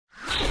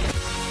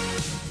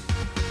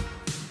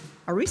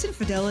A recent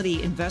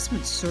Fidelity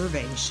investment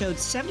survey showed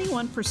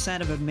 71%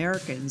 of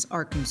Americans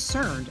are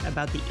concerned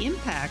about the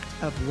impact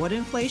of what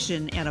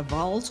inflation and a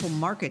volatile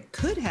market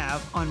could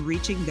have on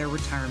reaching their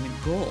retirement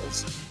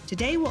goals.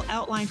 Today, we'll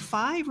outline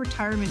 5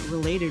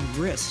 retirement-related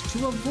risks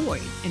to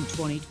avoid in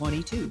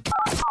 2022.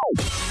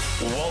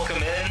 Welcome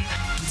in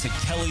to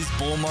Kelly's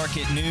Bull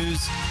Market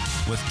News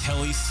with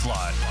Kelly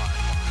Slott.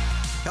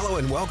 Hello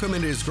and welcome.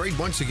 It is great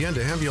once again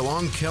to have you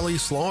along. Kelly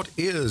Slott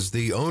is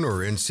the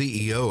owner and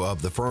CEO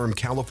of the firm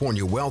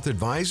California Wealth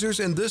Advisors,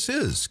 and this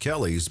is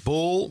Kelly's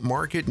Bull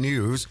Market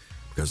News,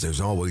 because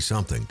there's always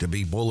something to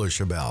be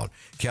bullish about.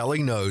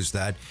 Kelly knows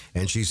that,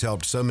 and she's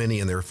helped so many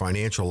in their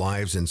financial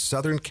lives in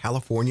Southern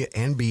California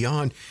and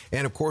beyond,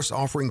 and of course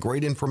offering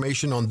great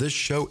information on this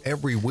show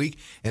every week.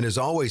 And as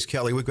always,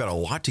 Kelly, we've got a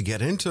lot to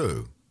get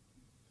into.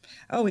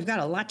 Oh, we've got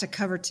a lot to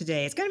cover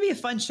today. It's going to be a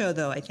fun show,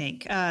 though, I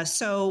think.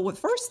 So the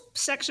first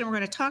section we're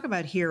going to talk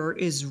about here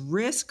is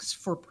risks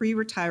for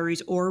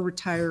pre-retirees or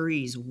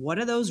retirees. What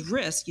are those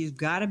risks you've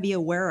got to be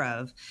aware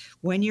of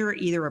when you're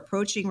either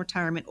approaching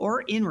retirement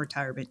or in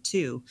retirement,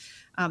 too?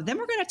 Then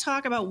we're going to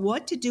talk about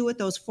what to do with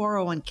those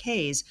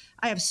 401ks.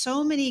 I have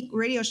so many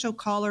radio show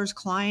callers,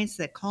 clients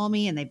that call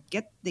me and they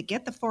get the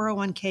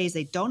 401ks.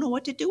 They don't know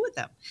what to do with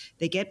them.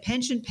 They get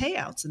pension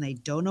payouts and they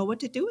don't know what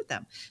to do with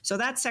them. So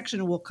that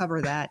section will cover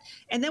that.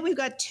 And then we've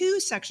got 2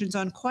 sections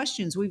on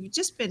questions. We've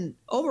just been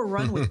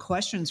overrun with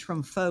questions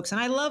from folks. And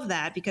I love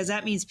that because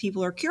that means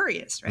people are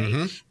curious, right?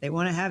 Mm-hmm. They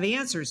want to have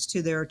answers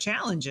to their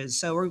challenges.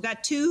 So we've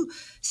got 2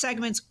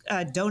 segments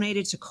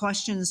donated to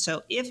questions.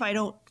 So if I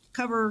don't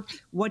cover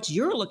what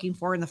you're looking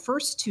for in the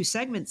first 2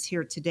 segments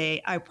here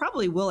today, I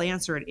probably will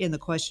answer it in the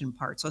question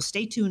part. So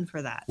stay tuned for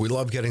that. We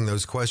love getting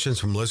those questions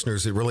from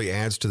listeners. It really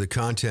adds to the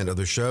content of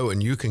the show,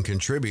 and you can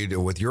contribute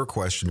with your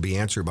question to be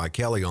answered by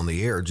Kelly on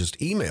the air.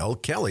 Just email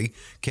Kelly,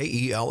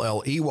 Kelley, at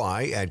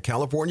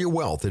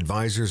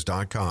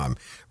CaliforniaWealthAdvisors.com.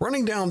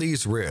 Running down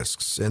these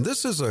risks, and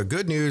this is a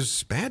good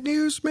news, bad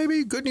news,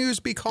 maybe? Good news,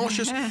 be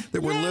cautious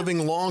that we're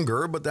living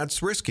longer, but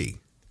that's risky.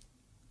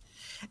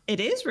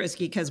 It is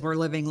risky because we're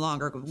living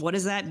longer. What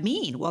does that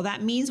mean? Well,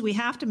 that means we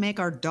have to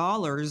make our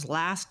dollars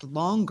last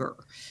longer.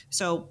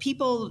 So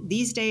people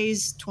these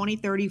days, 20,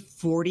 30,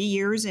 40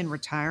 years in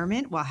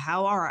retirement, well,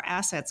 how are our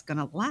assets going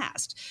to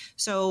last?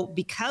 So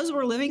because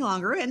we're living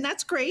longer, and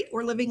that's great,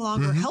 we're living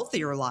longer,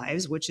 healthier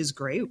lives, which is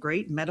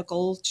great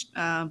medical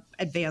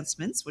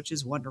advancements, which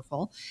is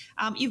wonderful.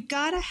 You've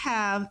got to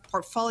have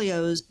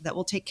portfolios that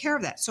will take care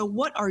of that. So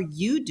what are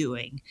you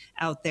doing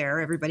out there,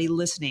 everybody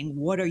listening?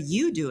 What are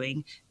you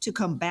doing to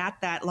combat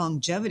that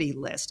longevity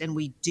list? And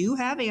we do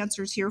have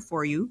answers here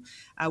for you.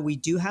 We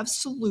do have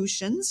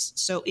solutions.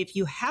 So if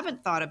you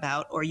haven't thought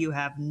about or you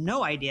have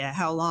no idea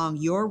how long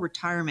your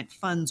retirement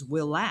funds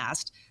will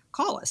last,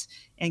 call us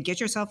and get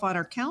yourself on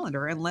our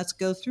calendar and let's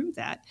go through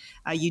that.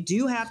 You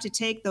do have to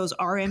take those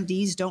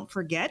RMDs. Don't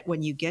forget,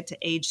 when you get to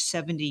age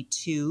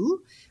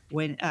 72,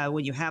 when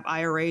you have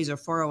IRAs or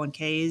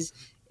 401ks,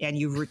 and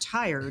you've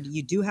retired,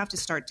 you do have to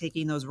start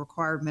taking those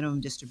required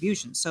minimum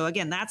distributions. So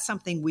again, that's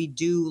something we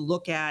do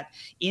look at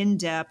in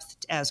depth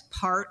as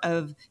part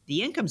of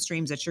the income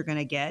streams that you're going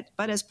to get,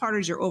 but as part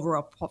of your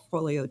overall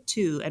portfolio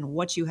too, and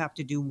what you have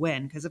to do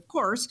when. Because of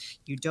course,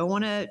 you don't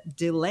want to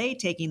delay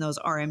taking those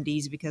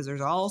RMDs because there's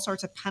all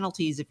sorts of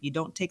penalties if you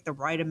don't take the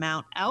right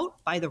amount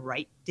out by the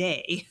right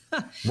day.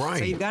 Right.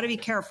 So you've got to be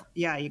careful.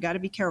 Yeah, you got to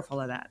be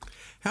careful of that.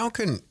 How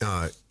can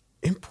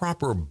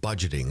improper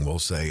budgeting, we'll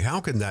say,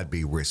 how can that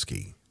be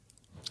risky?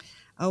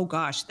 Oh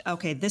gosh.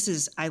 Okay.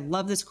 I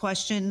love this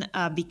question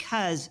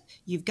because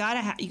you've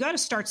got to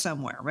start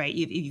somewhere, right?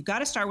 You've got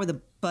to start with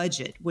a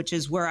budget, which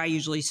is where I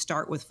usually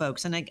start with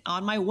folks. And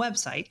on my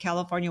website,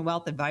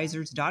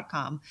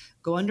 CaliforniaWealthAdvisors.com,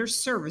 go under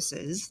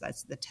services.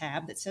 That's the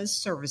tab that says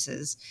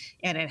services.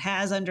 And it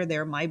has under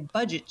there my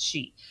budget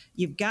sheet.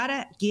 You've got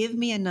to give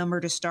me a number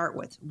to start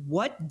with.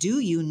 What do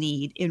you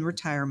need in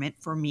retirement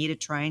for me to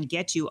try and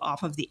get you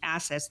off of the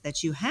assets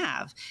that you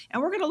have?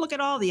 And we're going to look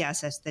at all the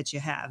assets that you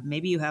have.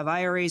 Maybe you have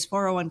IRAs,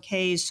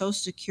 401ks, Social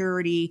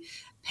Security,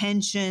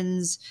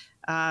 pensions,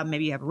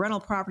 maybe you have rental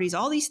properties,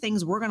 all these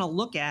things we're going to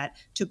look at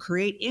to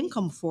create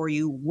income for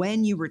you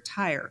when you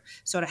retire.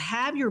 So to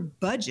have your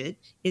budget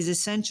is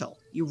essential.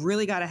 You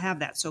really got to have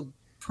that. So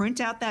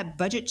print out that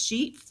budget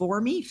sheet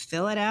for me,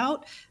 fill it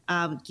out,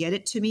 get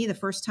it to me the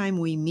first time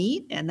we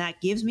meet, and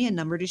that gives me a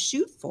number to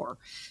shoot for.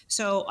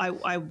 So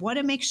I want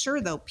to make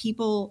sure, though,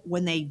 people,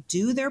 when they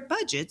do their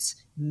budgets,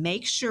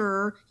 make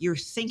sure you're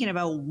thinking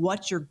about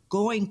what you're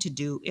going to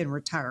do in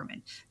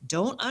retirement.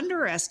 Don't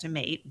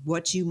underestimate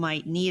what you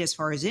might need as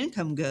far as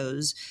income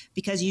goes,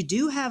 because you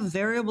do have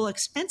variable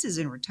expenses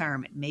in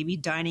retirement. Maybe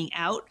dining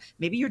out,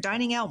 maybe you're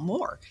dining out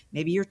more,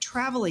 maybe you're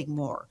traveling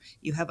more,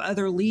 you have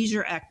other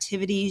leisure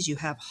activities, you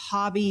have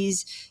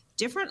hobbies.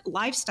 Different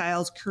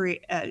lifestyles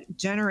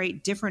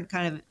generate different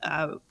kind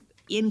of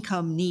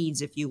income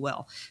needs, if you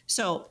will.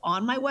 So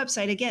on my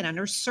website, again,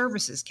 under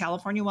services,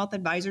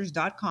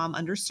 CaliforniaWealthAdvisors.com,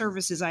 under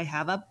services, I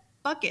have a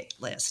bucket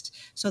list.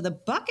 So the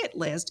bucket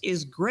list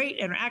is great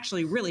and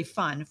actually really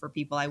fun for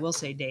people, I will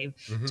say, Dave,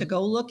 to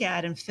go look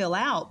at and fill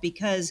out,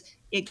 because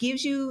it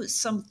gives you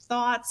some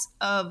thoughts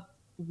of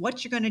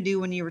what you're going to do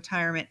when you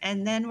retirement.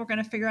 And then we're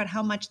going to figure out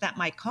how much that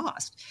might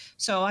cost.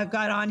 So I've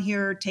got on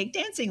here, take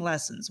dancing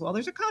lessons. Well,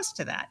 there's a cost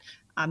to that.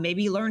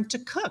 Maybe you learn to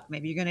cook.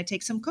 Maybe you're going to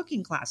take some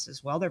cooking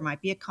classes. Well, there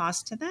might be a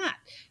cost to that.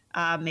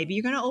 Maybe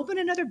you're going to open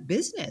another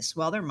business.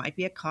 Well, there might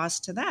be a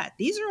cost to that.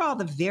 These are all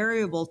the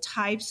variable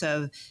types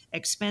of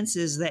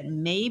expenses that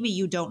maybe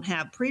you don't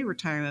have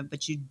pre-retirement,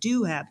 but you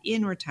do have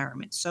in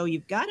retirement. So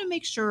you've got to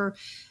make sure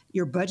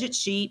your budget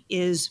sheet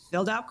is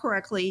filled out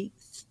correctly.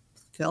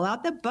 Fill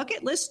out the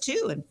bucket list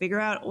too and figure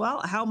out,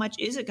 well, how much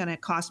is it going to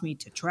cost me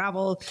to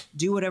travel,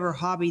 do whatever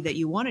hobby that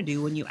you want to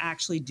do when you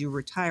actually do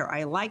retire.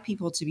 I like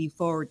people to be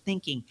forward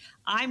thinking.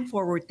 I'm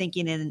forward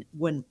thinking, and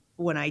when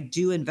I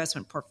do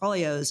investment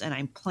portfolios and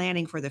I'm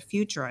planning for the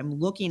future, I'm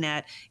looking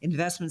at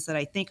investments that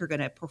I think are going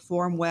to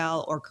perform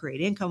well or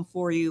create income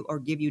for you or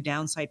give you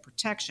downside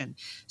protection.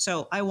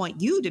 So I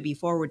want you to be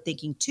forward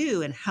thinking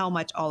too, and how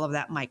much all of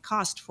that might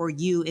cost for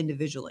you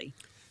individually.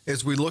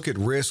 As we look at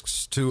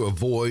risks to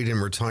avoid in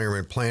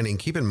retirement planning,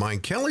 keep in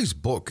mind Kelly's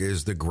book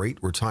is The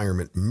Great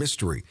Retirement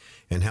Mystery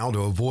and How to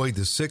Avoid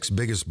the 6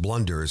 Biggest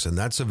Blunders. And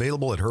that's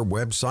available at her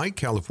website,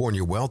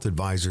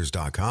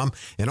 CaliforniaWealthAdvisors.com,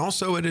 and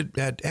also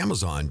at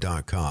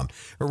Amazon.com.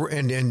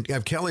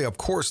 And Kelly, of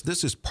course,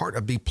 this is part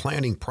of the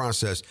planning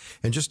process.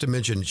 And just to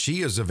mention,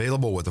 she is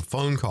available with a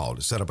phone call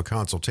to set up a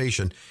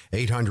consultation,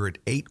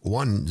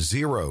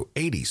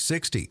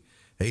 800-810-8060.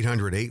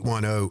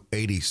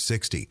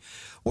 800-810-8060.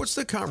 What's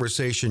the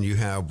conversation you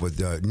have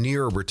with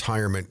near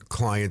retirement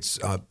clients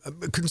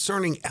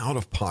concerning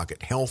out-of-pocket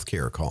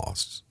healthcare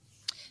costs?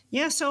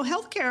 Yeah, so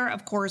healthcare,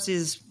 of course,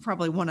 is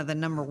probably one of the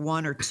number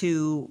 1 or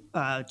 2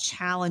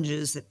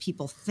 challenges that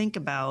people think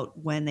about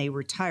when they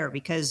retire,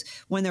 because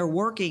when they're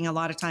working, a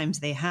lot of times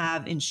they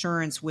have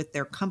insurance with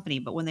their company,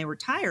 but when they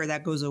retire,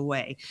 that goes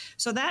away.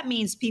 So that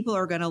means people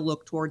are going to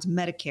look towards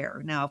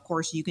Medicare. Now, of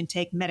course, you can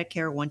take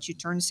Medicare once you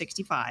turn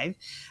 65,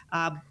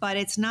 but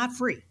it's not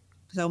free.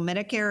 So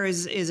Medicare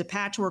is a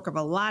patchwork of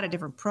a lot of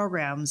different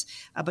programs,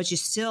 but you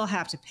still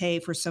have to pay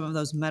for some of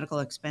those medical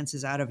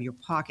expenses out of your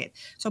pocket.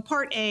 So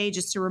Part A,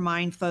 just to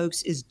remind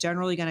folks, is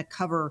generally going to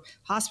cover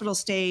hospital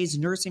stays,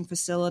 nursing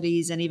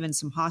facilities, and even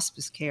some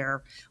hospice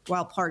care,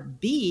 while Part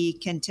B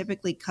can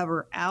typically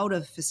cover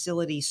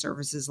out-of-facility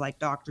services like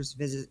doctor's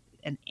visit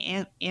and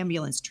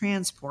ambulance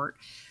transport.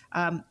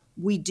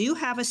 We do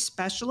have a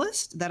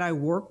specialist that I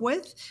work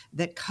with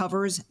that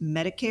covers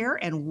Medicare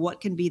and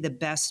what can be the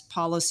best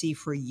policy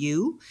for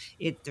you.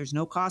 There's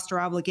no cost or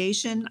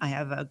obligation. I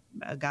have a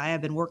guy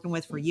I've been working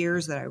with for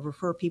years that I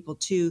refer people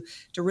to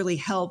really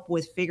help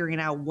with figuring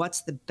out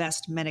what's the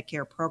best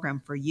Medicare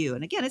program for you.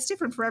 And again, it's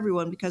different for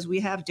everyone because we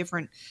have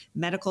different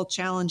medical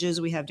challenges.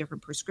 We have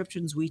different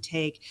prescriptions we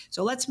take.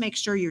 So let's make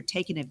sure you're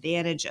taking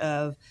advantage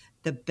of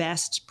the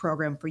best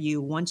program for you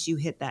once you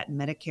hit that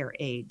Medicare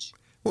age.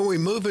 When we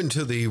move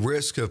into the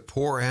risk of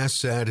poor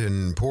asset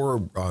and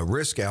poor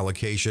risk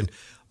allocation,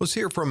 let's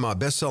hear from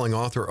best-selling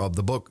author of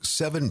the book,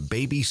 7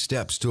 Baby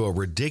Steps to a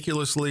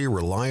Ridiculously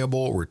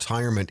Reliable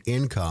Retirement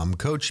Income,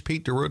 Coach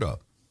Pete D'Arruda.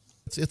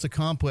 It's a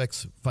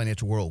complex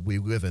financial world we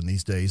live in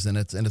these days, and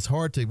it's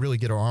hard to really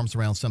get our arms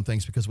around some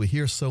things because we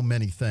hear so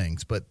many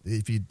things. But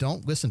if you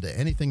don't listen to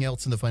anything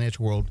else in the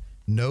financial world,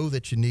 know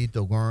that you need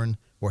to learn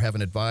or have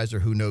an advisor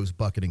who knows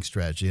bucketing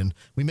strategy. And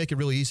we make it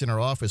really easy in our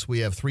office.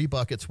 We have 3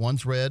 buckets.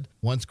 One's red,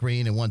 one's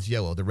green, and one's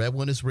yellow. The red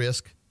one is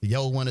risk. The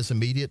yellow one is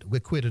immediate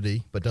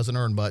liquidity, but doesn't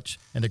earn much.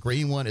 And the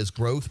green one is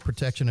growth,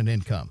 protection, and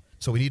income.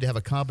 So we need to have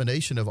a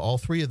combination of all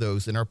 3 of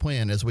those in our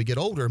plan. As we get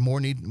older,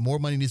 more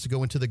money needs to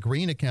go into the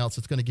green accounts.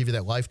 It's going to give you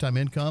that lifetime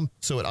income.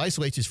 So it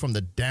isolates you from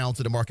the downs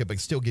of the market, but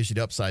still gives you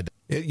the upside.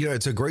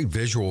 It's a great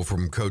visual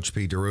from Coach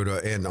Pete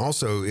D'Arruda, and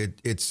also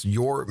it's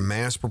your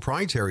mass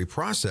proprietary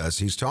process.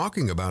 He's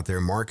talking about their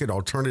market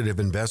alternative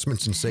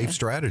investments and safe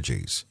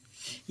strategies.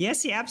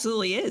 Yes, he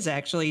absolutely is,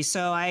 actually.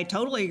 So I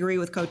totally agree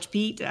with Coach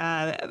Pete.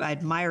 I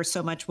admire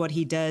so much what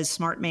he does.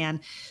 Smart man.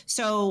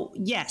 So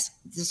yes,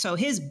 so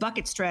his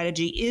bucket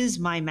strategy is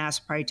my mass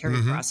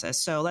proprietary process.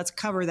 So let's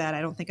cover that.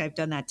 I don't think I've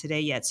done that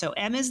today yet. So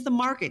M is the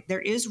market.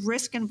 There is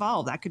risk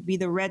involved. That could be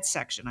the red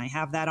section. I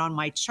have that on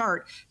my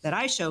chart that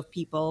I show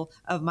people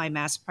of my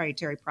mass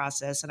proprietary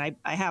process. And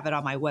I have it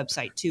on my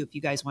website too, if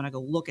you guys want to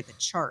go look at the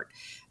chart.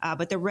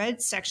 But the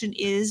red section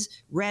is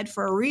red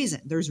for a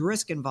reason. There's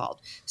risk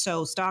involved.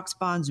 So stocks,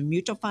 bonds, and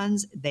mutual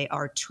funds, they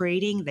are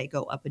trading. They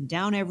go up and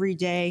down every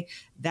day.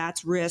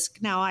 That's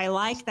risk. Now, I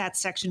like that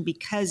section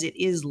because it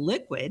is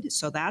liquid.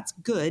 So that's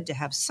good to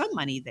have some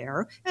money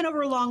there. And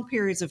over long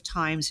periods of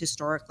times,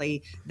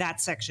 historically,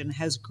 that section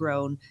has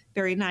grown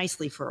very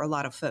nicely for a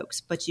lot of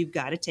folks. But you've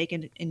got to take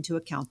into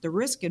account the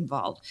risk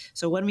involved.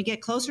 So when we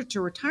get closer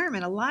to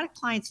retirement, a lot of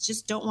clients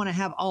just don't want to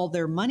have all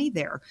their money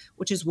there,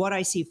 which is what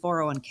I see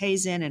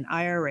 401ks in and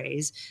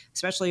IRAs,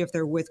 especially if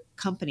they're with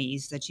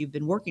companies that you've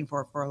been working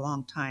for a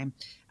long time.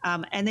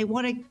 And they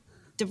want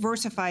to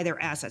diversify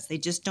their assets. They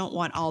just don't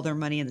want all their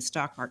money in the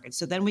stock market.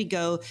 So then we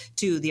go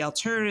to the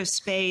alternative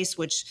space,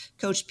 which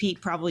Coach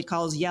Pete probably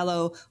calls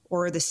yellow,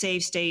 or the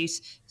safe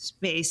space,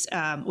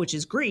 which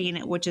is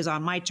green, which is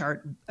on my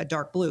chart, a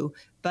dark blue.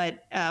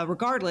 But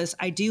regardless,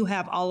 I do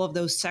have all of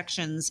those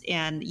sections,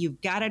 and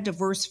you've got to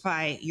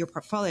diversify your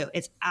portfolio.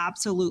 It's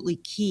absolutely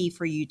key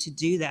for you to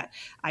do that.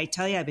 I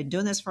tell you, I've been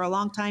doing this for a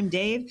long time,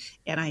 Dave,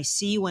 and I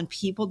see when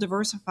people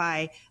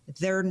diversify,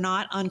 they're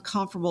not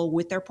uncomfortable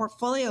with their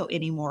portfolio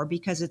anymore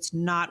because it's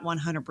not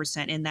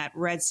 100% in that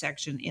red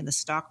section in the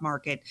stock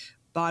market,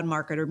 bond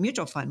market, or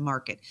mutual fund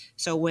market.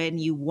 So when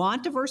you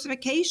want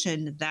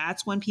diversification,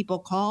 that's when people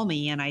call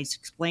me and I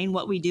explain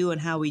what we do and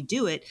how we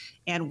do it.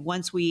 And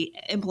once we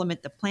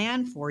implement the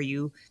plan for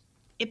you,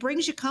 it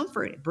brings you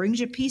comfort. It brings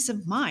you peace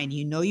of mind.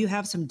 You know you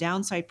have some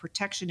downside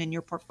protection in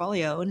your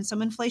portfolio and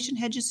some inflation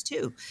hedges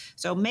too.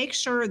 So make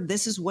sure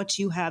this is what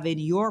you have in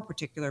your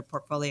particular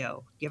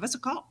portfolio. Give us a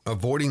call.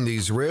 Avoiding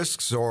these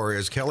risks, or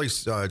as Kelly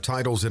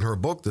titles in her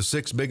book, the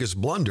 6 biggest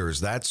blunders,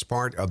 that's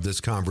part of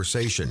this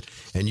conversation.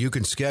 And you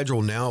can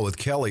schedule now with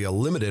Kelly a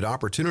limited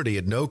opportunity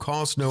at no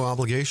cost, no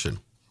obligation.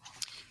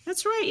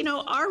 That's right. You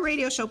know, our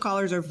radio show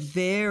callers are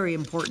very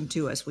important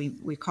to us.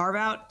 We carve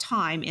out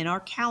time in our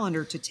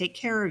calendar to take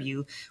care of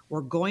you.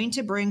 We're going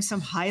to bring some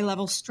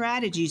high-level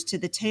strategies to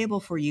the table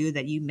for you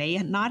that you may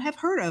not have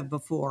heard of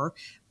before,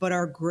 but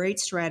are great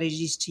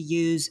strategies to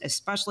use,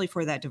 especially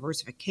for that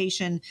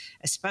diversification,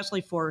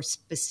 especially for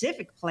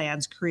specific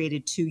plans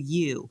created to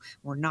you.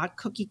 We're not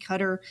cookie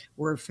cutter.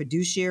 We're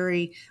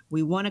fiduciary.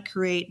 We want to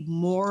create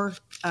more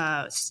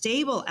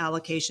stable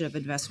allocation of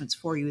investments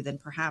for you than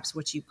perhaps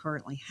what you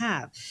currently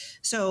have.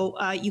 So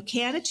you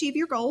can achieve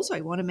your goals.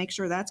 I want to make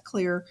sure that's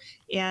clear.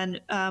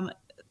 And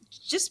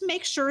just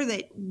make sure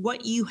that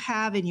what you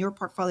have in your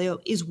portfolio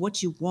is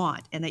what you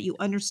want and that you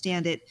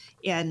understand it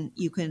and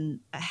you can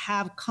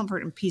have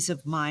comfort and peace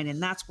of mind.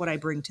 And that's what I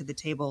bring to the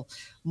table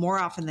more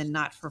often than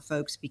not for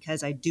folks,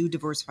 because I do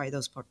diversify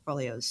those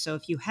portfolios. So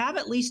if you have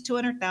at least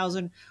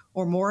 $200,000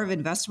 or more of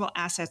investable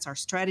assets, our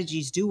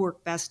strategies do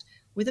work best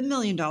with $1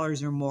 million or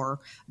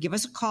more. Give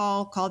us a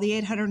call the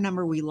 800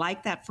 number. We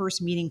like that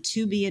first meeting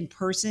to be in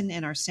person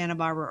in our Santa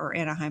Barbara or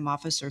Anaheim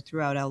office or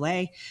throughout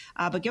LA.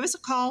 But give us a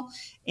call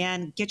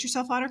and get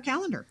yourself on our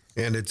calendar.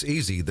 And it's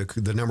easy.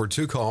 The number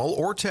to call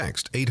or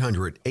text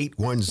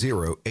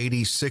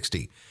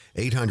 800-810-8060.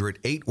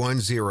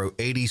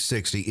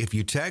 800-810-8060. If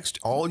you text,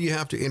 all you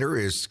have to enter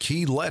is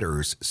key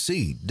letters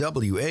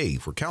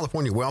CWA for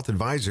California Wealth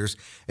Advisors,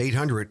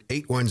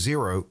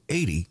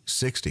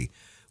 800-810-8060.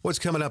 What's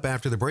coming up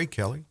after the break,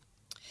 Kelly?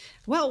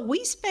 Well,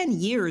 we spend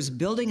years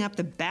building up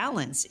the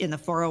balance in the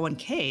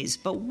 401ks,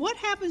 but what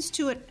happens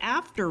to it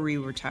after we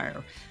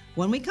retire?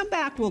 When we come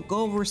back, we'll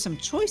go over some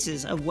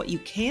choices of what you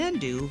can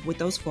do with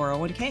those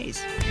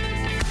 401ks.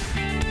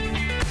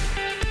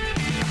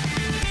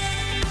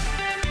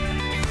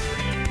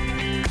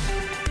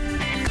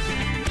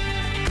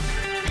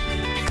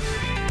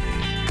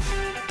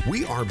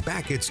 We are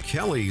back. It's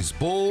Kelly's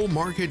Bull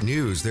Market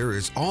News. There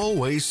is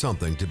always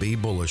something to be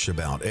bullish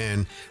about.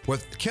 And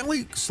with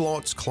Kelly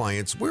Slought's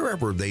clients,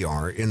 wherever they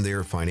are in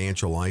their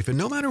financial life, and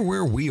no matter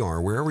where we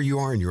are, wherever you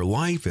are in your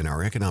life, in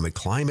our economic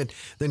climate,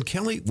 then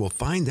Kelly will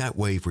find that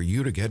way for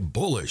you to get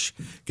bullish,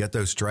 get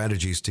those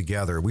strategies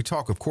together. We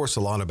talk, of course,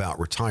 a lot about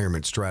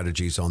retirement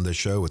strategies on this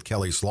show with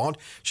Kelly Slought.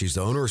 She's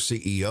the owner,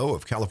 CEO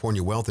of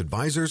California Wealth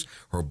Advisors.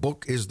 Her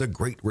book is The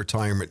Great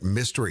Retirement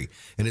Mystery,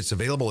 and it's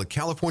available at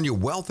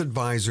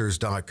CaliforniaWealthAdvisors.com,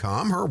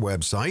 her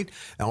website,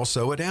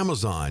 also at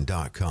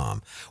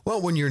Amazon.com.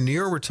 Well, when you're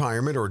near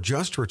retirement or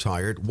just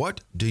retired,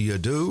 what do you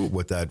do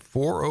with that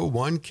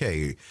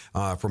 401k?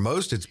 For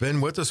most, it's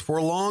been with us for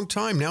a long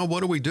time. Now,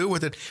 what do we do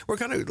with it? We're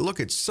going to look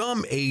at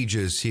some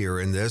ages here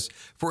in this.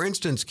 For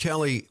instance,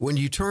 Kelly, when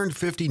you turn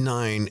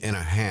 59 and a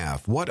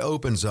half, what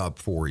opens up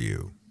for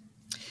you?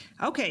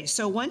 Okay,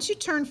 so once you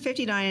turn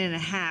 59 and a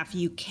half,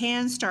 you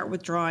can start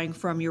withdrawing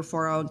from your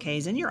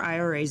 401ks and your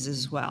IRAs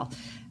as well.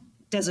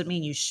 Doesn't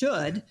mean you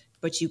should,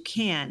 but you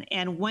can.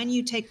 And when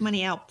you take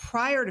money out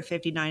prior to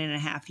 59 and a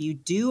half, you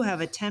do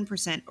have a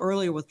 10%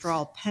 earlier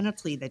withdrawal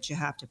penalty that you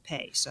have to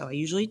pay. So I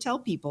usually tell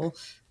people,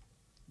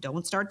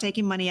 don't start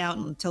taking money out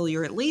until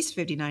you're at least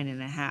 59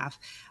 and a half.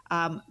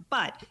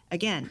 But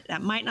again,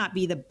 that might not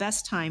be the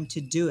best time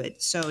to do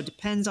it. So it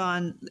depends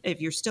on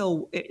if you're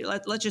still,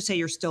 let's just say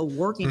you're still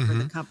working for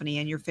the company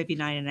and you're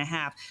 59 and a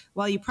half.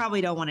 Well, you probably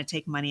don't want to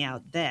take money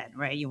out then,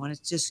 right? You want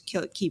to just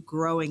keep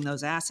growing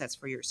those assets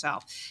for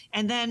yourself.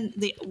 And then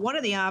one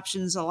of the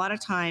options a lot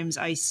of times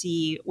I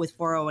see with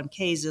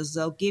 401ks is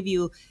they'll give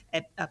you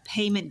a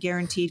payment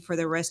guaranteed for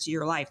the rest of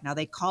your life. Now,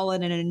 they call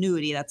it an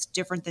annuity. That's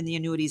different than the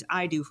annuities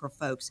I do for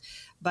folks.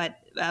 But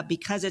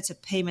because it's a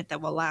payment that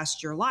will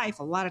last your life,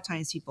 a lot of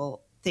times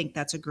people think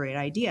that's a great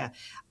idea.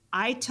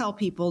 I tell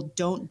people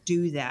don't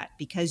do that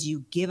because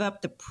you give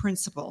up the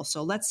principal.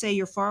 So let's say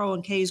your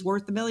 401k is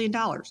worth $1 million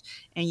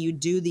and you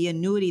do the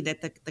annuity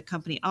that the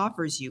company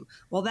offers you.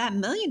 Well, that $1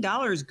 million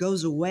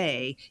goes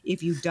away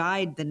if you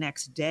died the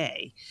next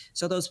day.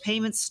 So those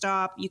payments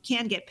stop. You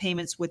can get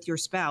payments with your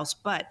spouse,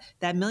 but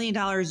that $1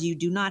 million you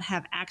do not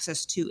have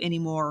access to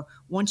anymore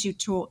once you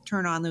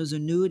turn on those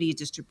annuity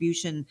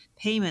distribution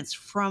payments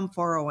from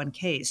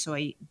 401ks. So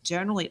I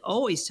generally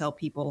always tell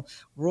people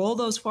roll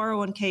those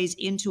 401ks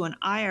into an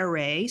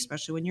IRA,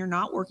 especially when you're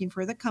not working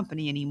for the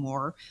company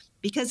anymore,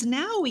 because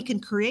now we can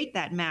create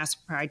that mass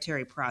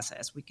proprietary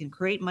process. We can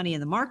create money in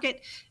the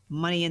market,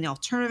 money in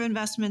alternative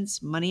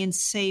investments, money in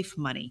safe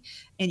money.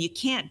 And you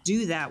can't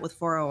do that with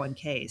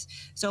 401ks.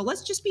 So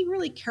let's just be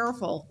really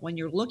careful when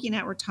you're looking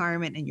at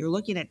retirement and you're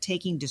looking at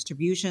taking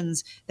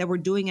distributions that we're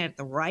doing it at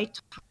the right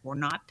time. We're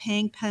not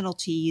paying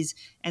penalties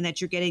and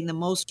that you're getting the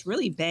most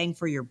really bang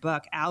for your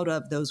buck out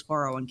of those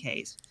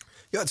 401ks.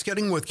 Yeah, it's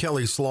getting with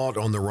Kelly Slaught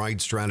on the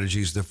right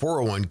strategies, the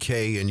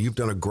 401k, and you've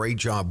done a great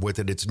job with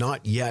it. It's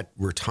not yet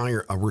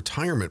a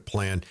retirement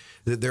plan.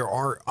 There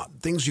are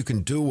things you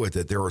can do with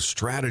it. There are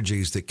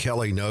strategies that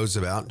Kelly knows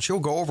about. She'll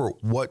go over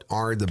what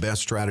are the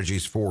best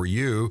strategies for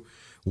you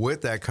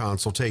with that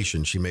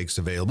consultation she makes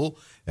available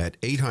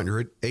at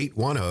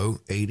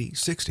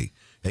 800-810-8060,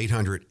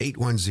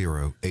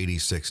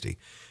 800-810-8060.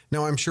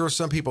 Now, I'm sure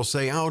some people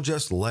say, I'll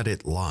just let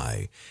it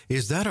lie.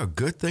 Is that a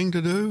good thing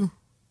to do?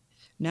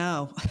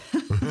 No.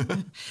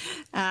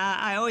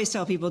 I always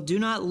tell people, do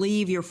not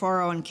leave your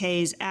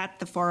 401ks at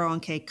the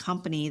 401k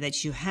company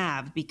that you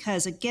have,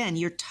 because again,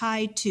 you're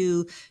tied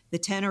to the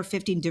 10 or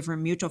 15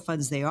 different mutual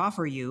funds they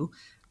offer you.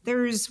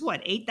 There's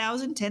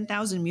 8,000,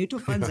 10,000 mutual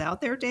funds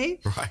out there, Dave?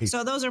 Right.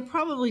 So those are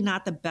probably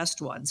not the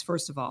best ones,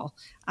 first of all.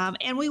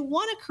 And we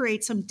want to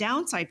create some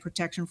downside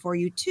protection for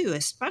you too,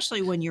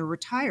 especially when you're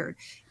retired.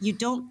 You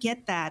don't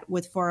get that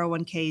with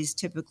 401ks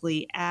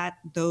typically at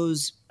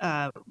those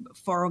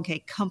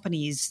 401k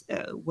companies,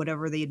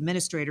 whatever the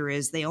administrator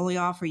is. They only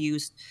offer you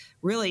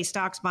really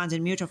stocks, bonds,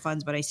 and mutual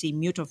funds, but I see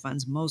mutual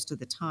funds most of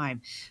the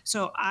time.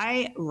 So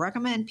I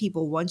recommend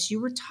people, once you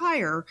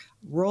retire,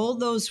 roll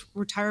those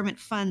retirement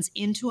funds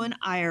into an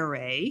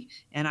IRA,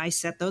 and I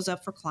set those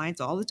up for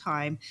clients all the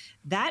time.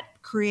 That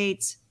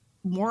creates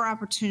more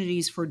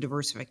opportunities for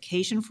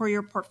diversification for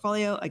your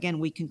portfolio. Again,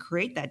 we can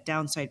create that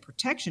downside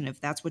protection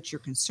if that's what your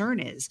concern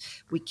is.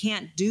 We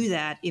can't do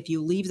that if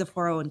you leave the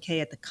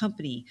 401k at the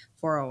company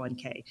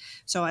 401k.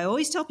 So I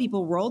always tell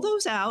people, roll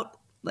those out.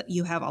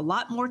 You have a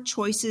lot more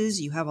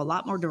choices. You have a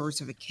lot more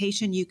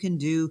diversification you can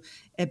do.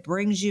 It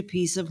brings you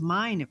peace of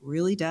mind. It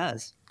really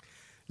does.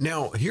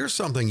 Now, here's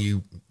something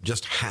you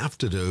just have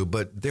to do,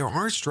 but there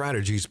are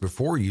strategies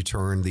before you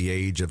turn the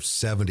age of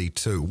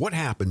 72. What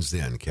happens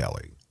then,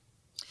 Kelly?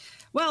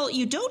 Well,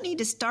 you don't need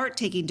to start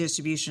taking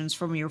distributions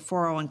from your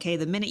 401k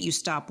the minute you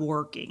stop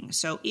working.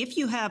 So if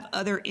you have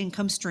other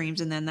income streams,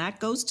 and then that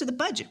goes to the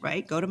budget,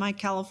 right? Go to my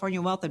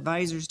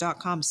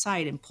CaliforniaWealthAdvisors.com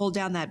site and pull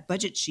down that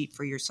budget sheet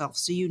for yourself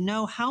so you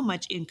know how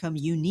much income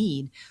you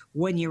need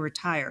when you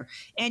retire.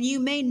 And you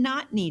may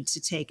not need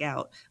to take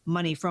out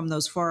money from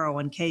those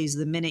 401ks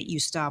the minute you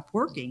stop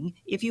working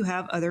if you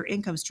have other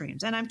income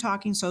streams. And I'm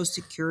talking Social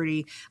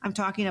Security. I'm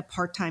talking a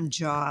part-time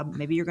job.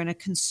 Maybe you're going to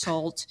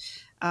consult.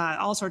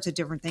 All sorts of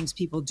different things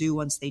people do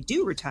once they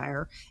do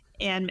retire,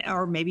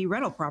 or maybe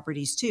rental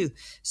properties too.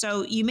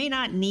 So you may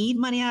not need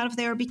money out of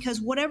there because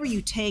whatever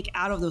you take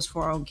out of those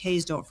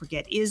 401ks, don't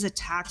forget, is a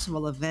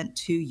taxable event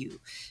to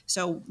you.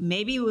 So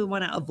maybe we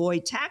want to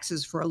avoid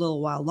taxes for a little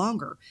while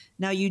longer.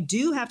 Now, you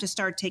do have to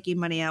start taking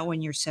money out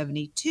when you're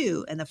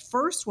 72, and the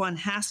first one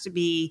has to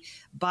be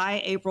by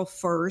April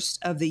 1st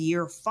of the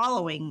year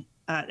following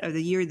or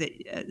the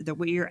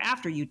year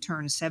after you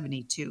turn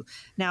 72.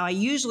 Now, I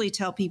usually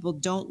tell people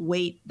don't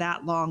wait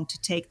that long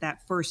to take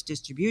that first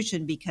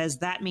distribution because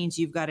that means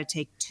you've got to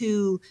take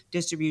 2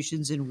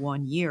 distributions in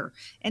 1 year.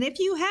 And if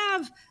you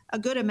have a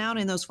good amount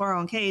in those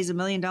 401ks, $1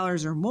 million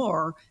or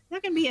more,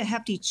 that can be a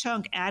hefty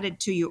chunk added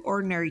to your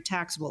ordinary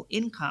taxable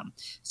income.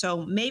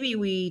 So maybe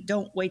we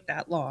don't wait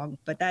that long,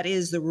 but that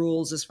is the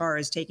rules as far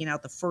as taking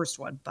out the first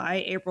one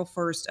by April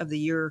 1st of the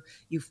year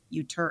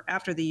you turn,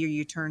 after the year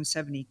you turn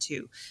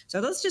 72.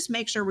 So let's just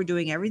make sure we're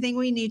doing everything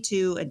we need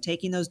to and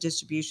taking those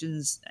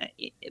distributions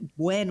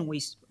when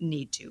we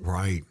need to.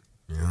 Right.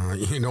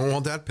 You don't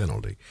want that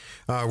penalty.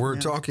 We're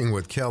talking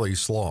with Kelly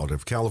Slaught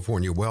of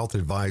California Wealth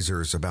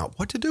Advisors about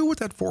what to do with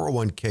that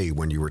 401k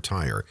when you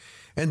retire.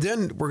 And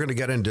then we're going to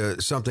get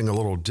into something a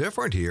little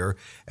different here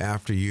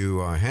after you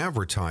have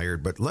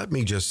retired. But let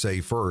me just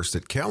say first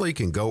that Kelly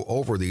can go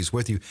over these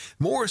with you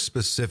more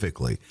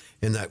specifically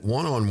in that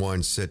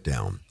one-on-one sit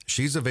down.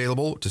 She's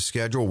available to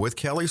schedule with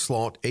Kelly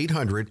Slaught,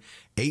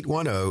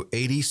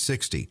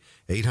 800-810-8060.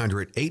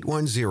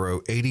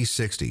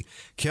 800-810-8060.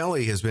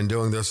 Kelly has been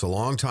doing this a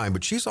long time,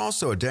 but she's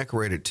also a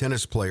decorated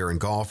tennis player and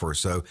golfer,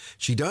 so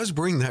she does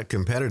bring that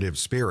competitive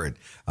spirit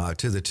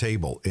to the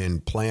table in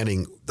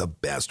planning the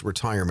best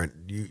retirement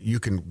you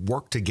can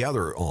work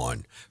together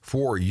on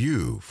for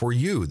you,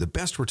 the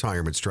best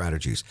retirement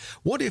strategies.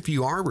 What if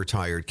you are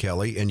retired,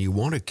 Kelly, and you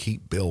want to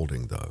keep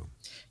building, though?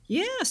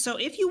 Yeah. So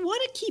if you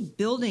want to keep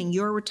building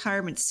your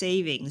retirement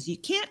savings, you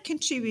can't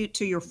contribute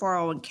to your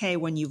 401k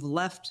when you've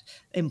left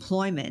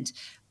employment,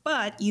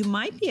 but you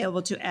might be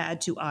able to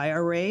add to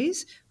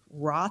IRAs,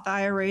 Roth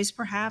IRAs,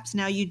 perhaps.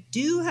 Now, you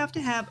do have to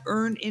have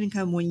earned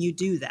income when you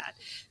do that.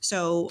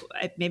 So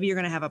maybe you're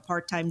going to have a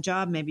part-time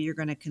job. Maybe you're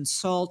going to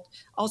consult,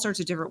 all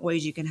sorts of different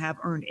ways you can have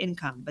earned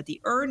income. But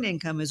the earned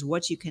income is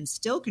what you can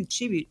still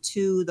contribute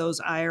to those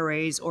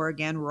IRAs or,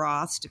 again,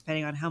 Roths,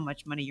 depending on how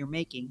much money you're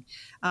making.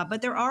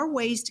 But there are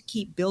ways to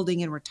keep building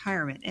in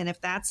retirement. And if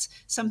that's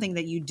something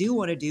that you do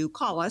want to do,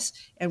 call us,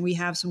 and we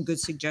have some good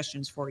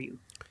suggestions for you.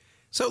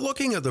 So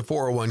looking at the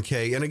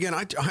 401k, and again,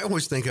 I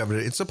always think of it,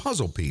 it's a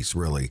puzzle piece,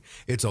 really.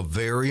 It's a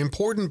very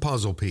important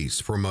puzzle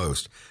piece for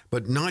most,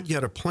 but not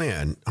yet a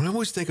plan. I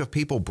always think of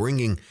people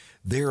bringing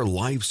their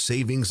life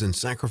savings and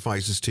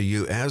sacrifices to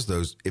you as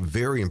those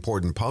very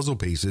important puzzle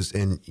pieces,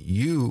 and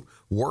you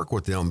work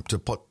with them to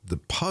put the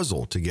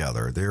puzzle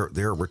together,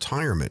 their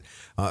retirement.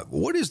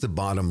 What is the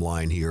bottom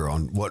line here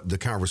on what the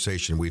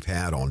conversation we've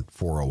had on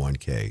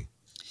 401k?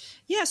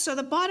 Yeah, so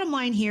the bottom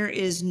line here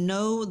is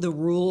know the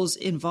rules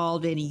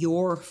involved in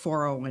your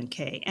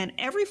 401k. And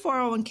every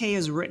 401k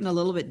is written a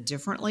little bit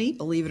differently,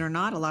 believe it or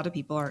not. A lot of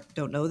people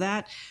don't know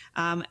that.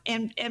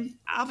 And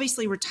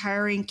obviously,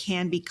 retiring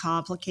can be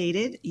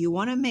complicated. You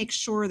want to make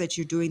sure that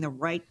you're doing the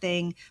right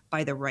thing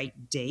by the right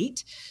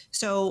date.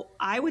 So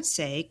I would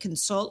say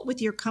consult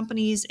with your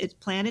company's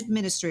plan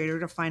administrator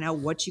to find out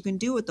what you can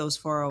do with those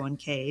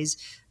 401ks.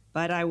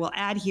 But I will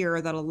add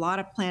here that a lot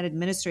of plan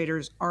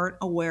administrators aren't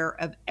aware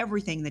of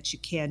everything that you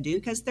can do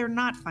because they're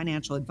not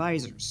financial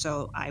advisors.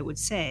 So I would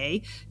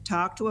say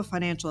talk to a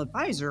financial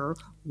advisor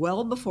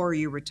well before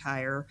you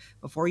retire,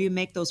 before you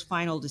make those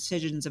final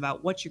decisions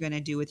about what you're going to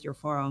do with your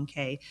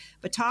 401k.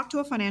 But talk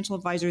to a financial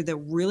advisor that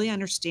really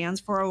understands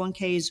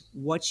 401ks,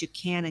 what you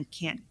can and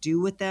can't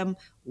do with them,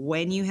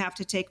 when you have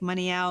to take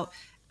money out,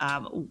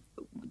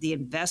 the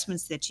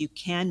investments that you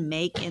can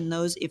make in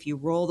those. If you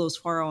roll those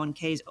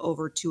 401ks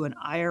over to an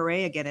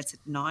IRA, again, it's a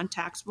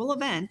non-taxable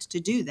event to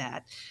do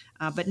that.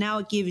 But now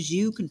it gives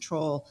you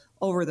control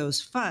over those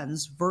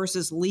funds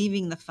versus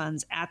leaving the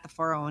funds at the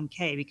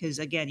 401k, because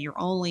again, your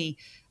only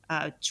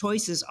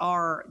choices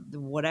are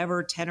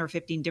whatever 10 or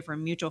 15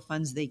 different mutual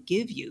funds they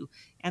give you.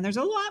 And there's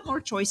a lot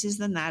more choices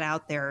than that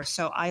out there.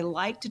 So I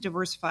like to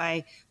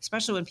diversify,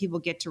 especially when people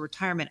get to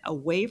retirement,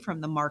 away from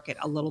the market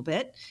a little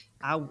bit.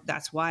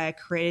 That's why I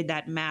created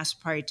that mass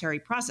proprietary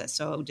process.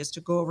 So just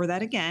to go over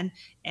that again,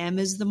 M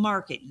is the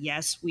market.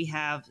 Yes, we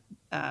have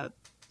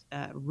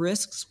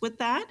risks with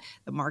that.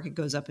 The market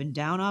goes up and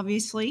down,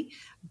 obviously,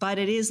 but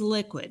it is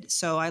liquid.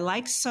 So I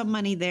like some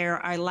money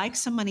there. I like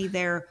some money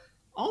there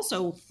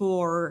also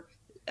for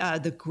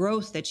the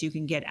growth that you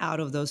can get out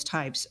of those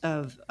types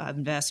of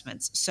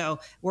investments. So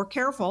we're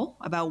careful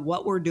about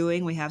what we're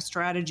doing. We have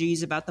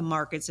strategies about the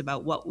markets,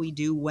 about what we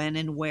do, when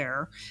and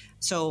where.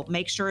 So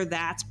make sure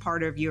that's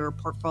part of your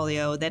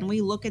portfolio. Then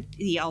we look at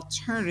the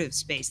alternative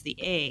space, the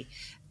A.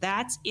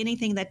 That's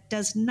anything that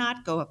does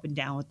not go up and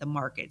down with the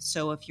market.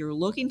 So if you're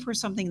looking for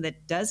something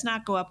that does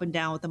not go up and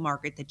down with the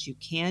market that you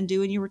can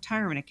do in your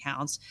retirement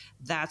accounts,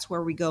 that's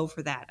where we go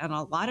for that. And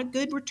a lot of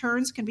good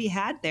returns can be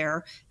had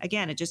there.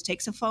 Again, it just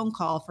takes a phone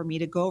call for me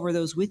to go over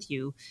those with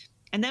you.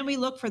 And then we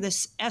look for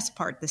this S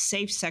part, the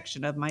safe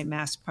section of my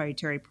mass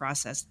proprietary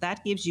process.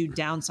 That gives you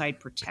downside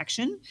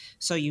protection.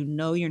 So you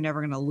know you're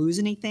never going to lose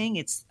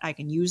anything. I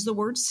can use the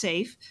word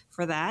safe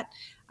for that.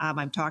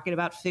 I'm talking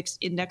about fixed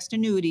indexed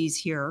annuities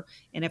here.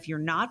 And if you're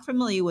not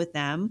familiar with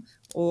them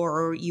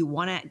or you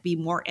want to be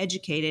more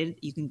educated,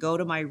 you can go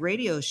to my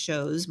radio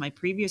shows, my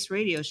previous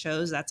radio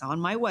shows. That's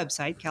on my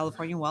website,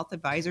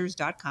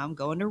 CaliforniaWealthAdvisors.com.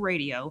 Go into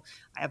radio.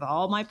 I have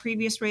all my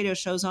previous radio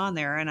shows on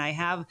there, and I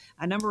have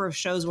a number of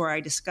shows where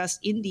I discuss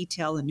in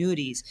detail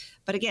annuities.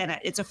 But again,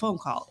 it's a phone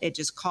call.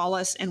 Just call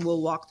us and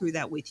we'll walk through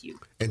that with you.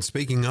 And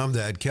speaking of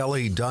that,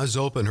 Kelly does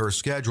open her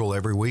schedule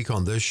every week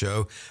on this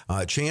show.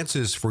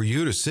 Chances for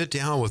you to sit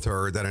down with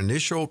her, that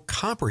initial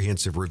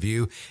comprehensive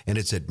review, and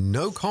it's at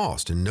no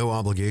cost and no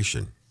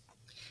obligation.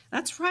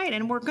 That's right.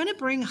 And we're going to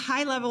bring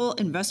high-level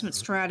investment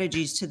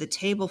strategies to the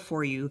table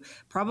for you,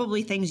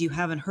 probably things you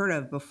haven't heard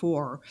of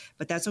before,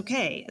 but that's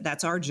okay.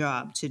 That's our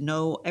job, to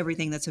know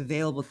everything that's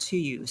available to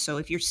you. So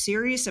if you're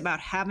serious about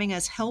having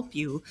us help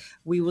you,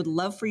 we would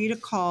love for you to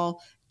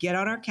call. Get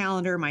on our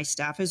calendar. My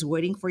staff is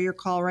waiting for your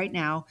call right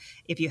now.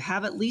 If you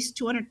have at least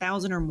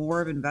 $200,000 or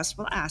more of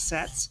investable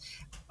assets,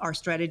 our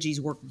strategies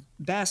work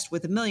best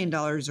with $1 million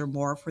or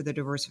more for the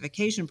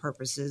diversification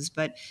purposes,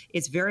 but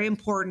it's very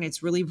important.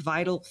 It's really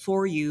vital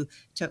for you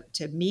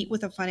to meet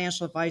with a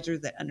financial advisor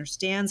that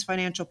understands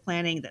financial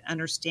planning, that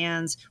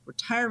understands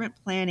retirement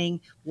planning,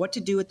 what to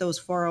do with those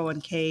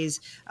 401ks.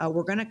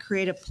 We're going to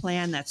create a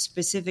plan that's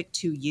specific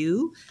to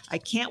you. I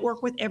can't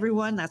work with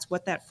everyone. That's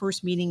what that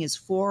first meeting is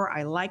for.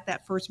 I like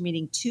that first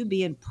meeting to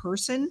be in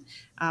person.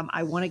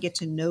 I want to get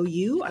to know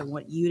you. I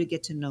want you to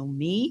get to know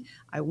me.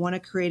 I want to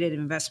create an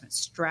investment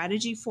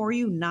strategy for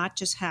you, not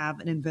just have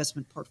an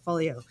investment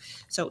portfolio.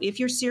 So if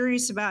you're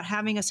serious about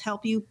having us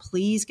help you,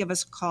 please give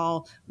us a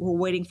call. We're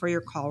waiting for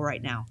your call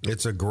right now.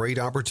 It's a great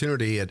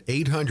opportunity at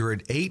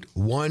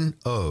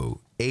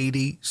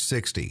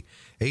 800-810-8060.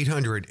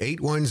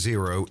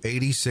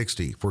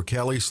 800-810-8060 for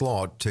Kelly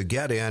Slaught to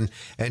get in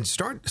and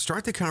start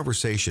the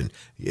conversation.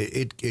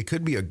 It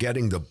could be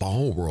getting the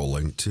ball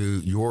rolling to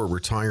your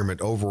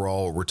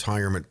overall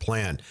retirement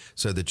plan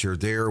so that you're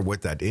there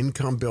with that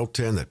income built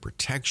in, that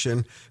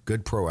protection,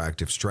 good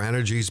proactive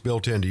strategies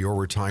built into your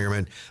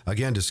retirement.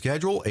 Again, to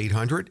schedule,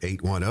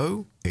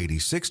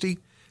 800-810-8060.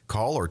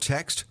 Call or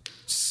text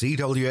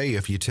CWA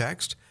if you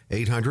text,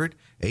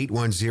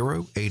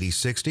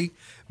 800-810-8060.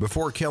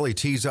 Before Kelly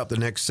tees up the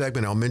next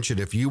segment, I'll mention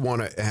if you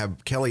want to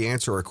have Kelly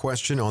answer a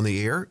question on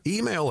the air,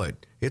 email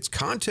it. It's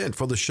content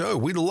for the show.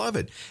 We'd love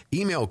it.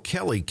 Email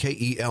Kelly,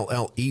 Kelley, at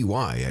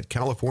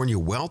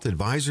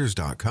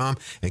CaliforniaWealthAdvisors.com.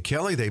 And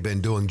Kelly, they've been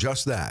doing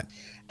just that.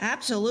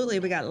 Absolutely.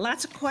 We got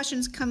lots of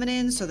questions coming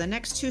in. So the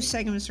next 2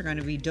 segments are going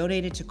to be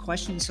donated to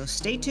questions. So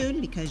stay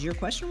tuned because your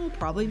question will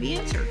probably be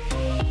answered.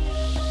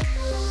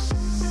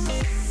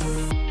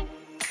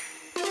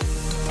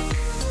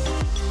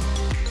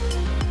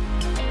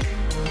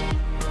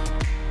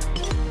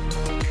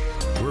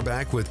 We're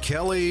back with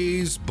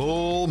Kelly's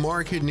Bull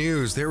Market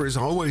News. There is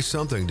always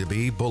something to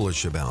be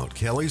bullish about.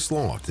 Kelly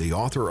Slaught, the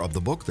author of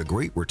the book, The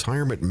Great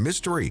Retirement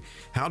Mystery,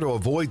 How to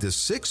Avoid the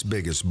 6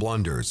 Biggest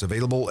Blunders,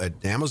 available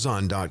at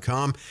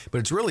Amazon.com. But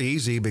it's really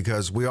easy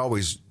because we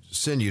always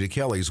send you to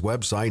Kelly's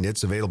website, and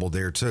it's available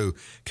there too,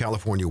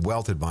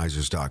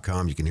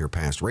 CaliforniaWealthAdvisors.com. You can hear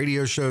past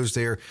radio shows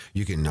there.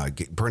 You can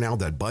print out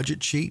that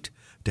budget sheet.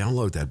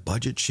 Download that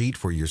budget sheet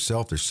for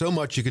yourself. There's so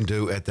much you can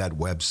do at that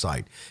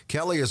website.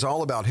 Kelly is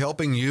all about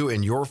helping you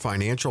in your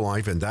financial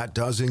life, and that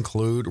does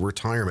include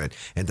retirement,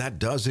 and that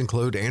does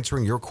include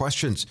answering your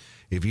questions.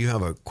 If you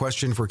have a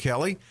question for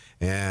Kelly,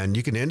 and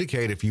you can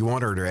indicate if you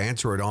want her to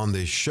answer it on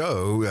this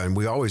show, and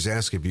we always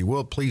ask, if you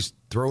will, please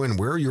throw in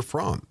where you're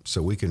from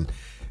so we can,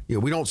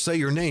 we don't say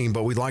your name,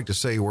 but we'd like to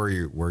say where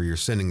you're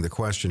sending the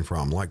question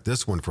from, like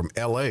this one from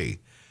L.A.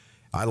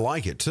 I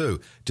like it, too.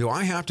 Do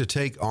I have to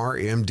take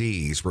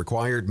RMDs,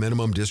 required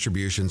minimum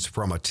distributions,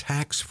 from a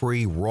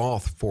tax-free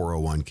Roth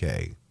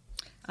 401k?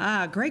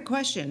 Great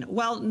question.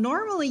 Well,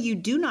 normally you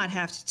do not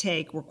have to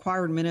take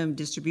required minimum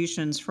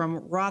distributions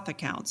from Roth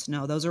accounts.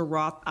 No, those are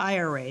Roth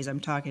IRAs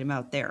I'm talking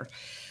about there.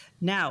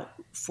 Now,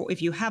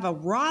 if you have a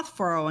Roth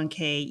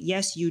 401k,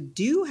 yes, you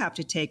do have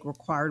to take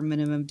required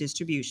minimum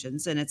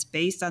distributions, and it's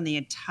based on the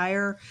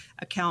entire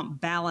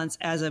account balance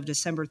as of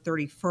December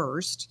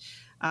 31st.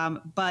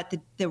 But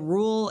the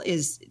rule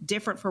is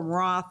different from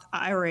Roth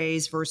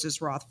IRAs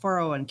versus Roth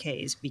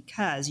 401ks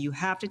because you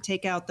have to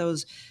take out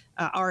those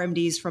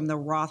RMDs from the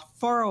Roth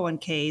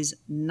 401ks,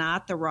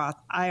 not the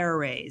Roth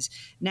IRAs.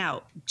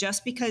 Now,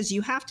 just because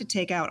you have to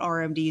take out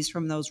RMDs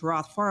from those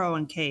Roth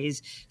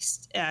 401ks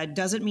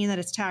doesn't mean that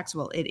it's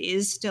taxable. It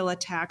is still a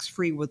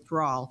tax-free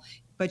withdrawal,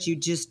 but you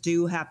just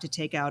do have to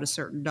take out a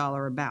certain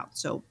dollar amount.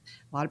 So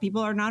a lot of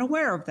people are not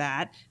aware of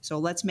that. So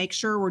let's make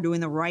sure we're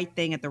doing the right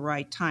thing at the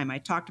right time. I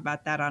talked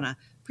about that on a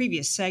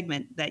previous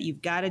segment, that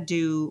you've got to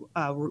do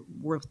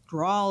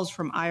withdrawals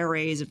from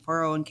IRAs and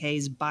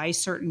 401ks by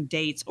certain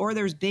dates, or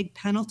there's big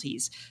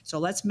penalties. So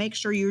let's make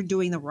sure you're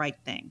doing the right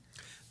thing.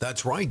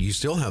 That's right. You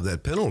still have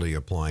that penalty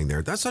applying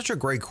there. That's such a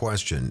great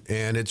question.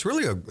 And it's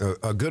really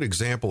a good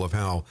example of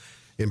how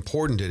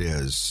important it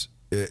is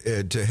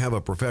to have a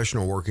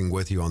professional working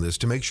with you on this,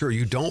 to make sure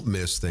you don't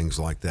miss things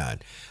like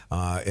that.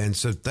 And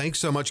so thanks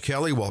so much,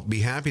 Kelly. We'll be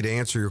happy to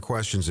answer your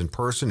questions in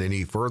person.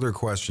 Any further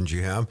questions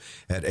you have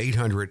at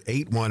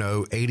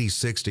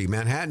 800-810-8060.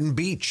 Manhattan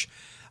Beach.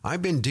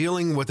 I've been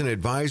dealing with an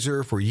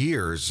advisor for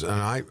years, and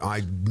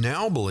I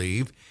now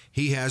believe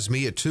he has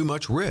me at too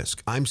much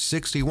risk. I'm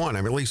 61.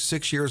 I'm at least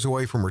 6 years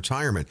away from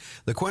retirement.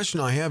 The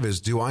question I have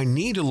is, do I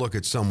need to look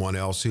at someone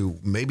else who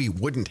maybe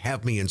wouldn't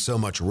have me in so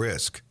much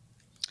risk?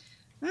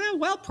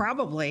 Well,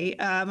 probably.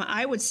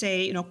 I would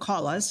say,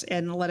 call us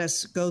and let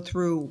us go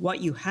through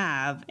what you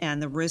have and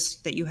the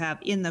risk that you have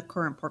in the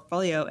current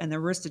portfolio and the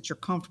risk that you're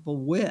comfortable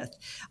with.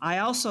 I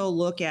also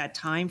look at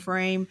time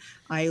frame.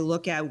 I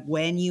look at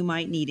when you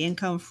might need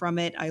income from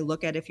it. I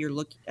look at if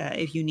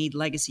you need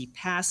legacy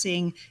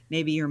passing.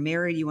 Maybe you're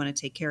married, you want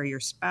to take care of your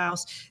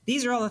spouse.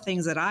 These are all the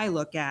things that I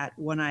look at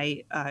when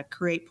I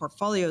create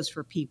portfolios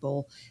for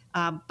people.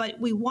 But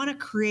we want to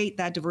create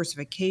that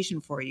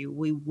diversification for you.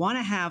 We want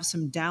to have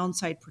some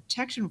downside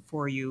protection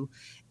for you,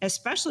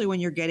 especially when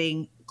you're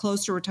getting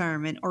close to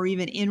retirement or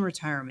even in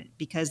retirement,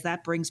 because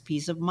that brings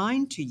peace of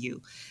mind to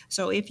you.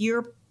 So if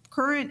your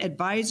current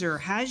advisor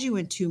has you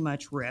in too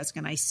much risk,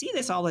 and I see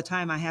this all the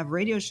time. I have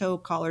radio show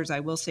callers,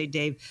 I will say,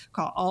 Dave,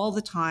 call all the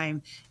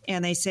time,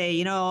 and they say,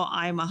 you know,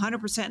 I'm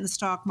 100% in the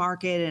stock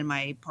market and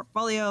my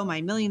portfolio,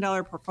 my $1 million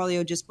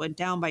portfolio just went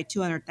down by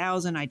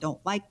 200,000. I don't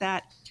like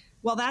that.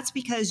 Well, that's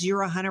because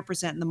you're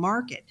 100% in the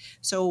market.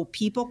 So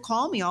people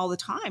call me all the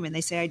time and they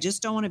say, I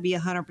just don't want to be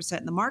 100%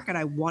 in the market.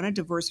 I want to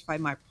diversify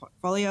my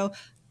portfolio.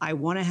 I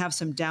want to have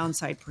some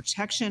downside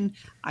protection.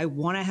 I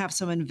want to have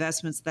some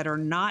investments that are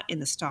not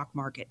in the stock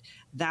market.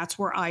 That's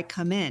where I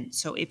come in.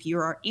 So if you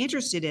are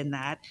interested in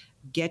that,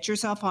 get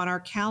yourself on our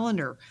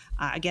calendar.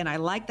 Again, I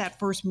like that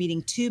first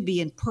meeting to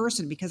be in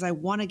person because I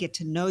want to get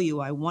to know you.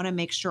 I want to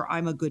make sure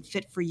I'm a good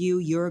fit for you.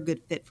 You're a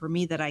good fit for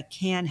me, that I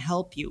can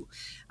help you.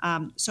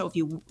 So if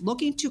you're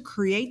looking to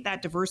create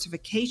that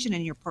diversification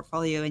in your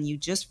portfolio and you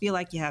just feel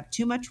like you have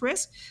too much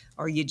risk,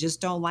 or you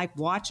just don't like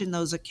watching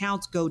those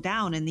accounts go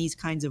down in these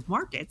kinds of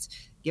markets,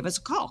 give us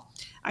a call.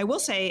 I will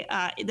say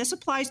this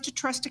applies to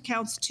trust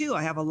accounts too.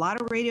 I have a lot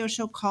of radio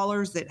show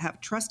callers that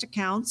have trust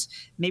accounts.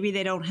 Maybe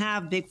they don't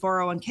have big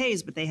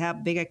 401ks, but they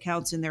have big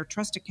accounts in their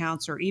trust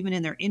accounts or even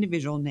in their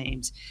individual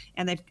names.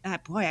 And they've,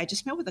 boy, I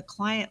just met with a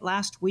client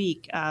last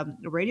week, a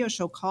radio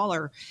show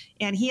caller,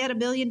 and he had $1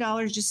 million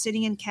just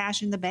sitting in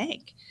cash in the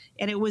bank.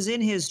 And it was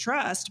in his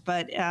trust,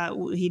 but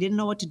he didn't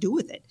know what to do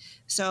with it.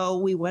 So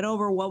we went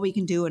over what we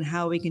can do and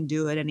how we can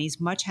do it. And he's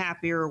much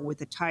happier with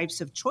the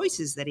types of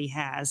choices that he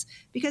has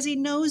because he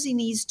knows he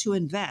needs to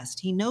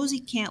invest. He knows he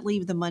can't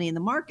leave the money in the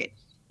market.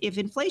 If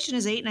inflation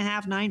is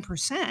 8.5%,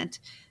 9%,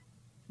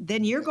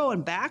 then you're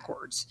going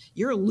backwards.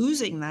 You're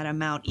losing that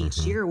amount each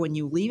year when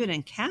you leave it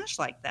in cash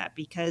like that,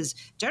 because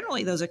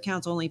generally those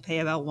accounts only pay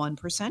about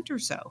 1% or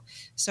so.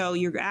 So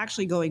you're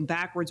actually going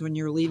backwards when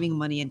you're leaving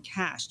money in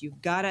cash.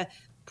 You've got to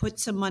put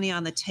some money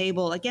on the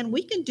table. Again,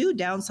 we can do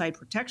downside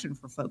protection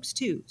for folks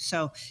too.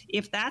 So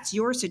if that's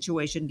your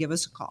situation, give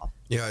us a call.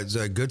 Yeah, it's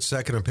a good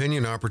second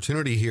opinion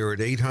opportunity here at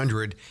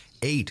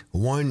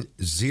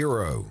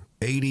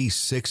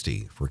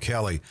 800-810-8060 for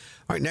Kelly.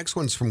 All right, next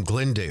one's from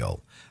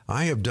Glendale.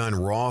 I have done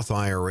Roth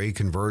IRA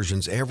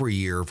conversions every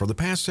year for the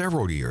past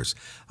several years.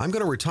 I'm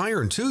going to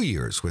retire in 2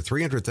 years with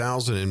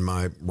 $300,000 in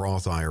my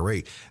Roth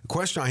IRA. The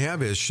question I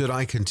have is, should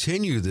I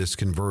continue this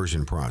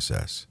conversion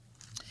process?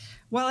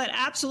 Well, it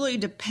absolutely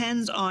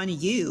depends on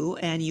you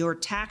and your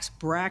tax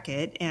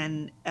bracket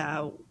and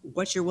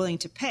what you're willing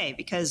to pay.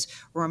 Because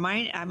I'm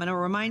going to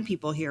remind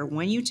people here,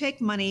 when you take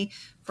money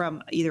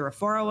from either a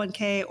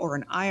 401k or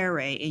an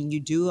IRA and you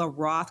do a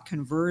Roth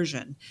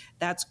conversion,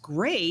 that's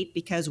great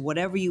because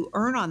whatever you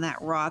earn on that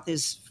Roth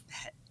is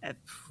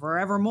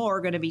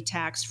forevermore going to be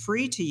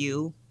tax-free to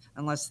you,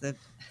 unless the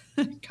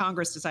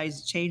Congress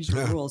decides to change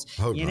the rules.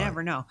 You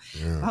never know.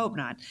 Yeah. Hope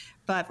not.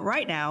 But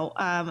right now,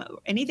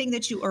 anything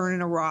that you earn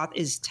in a Roth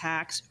is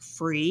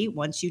tax-free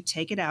once you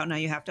take it out. Now,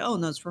 you have to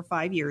own those for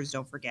 5 years,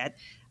 don't forget.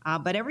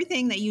 But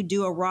everything that you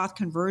do a Roth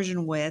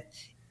conversion with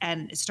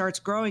and it starts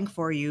growing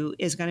for you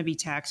is going to be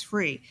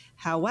tax-free.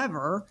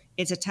 However,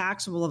 it's a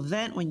taxable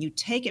event when you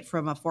take it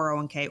from a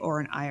 401k or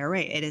an IRA.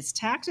 It is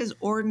taxed as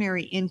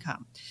ordinary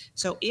income.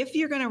 So if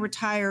you're going to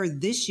retire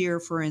this year,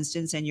 for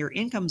instance, and your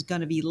income's going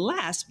to be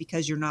less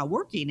because you're not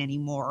working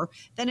anymore,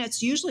 then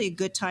it's usually a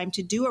good time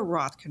to do a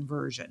Roth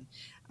conversion.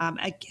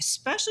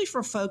 Especially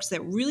for folks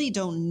that really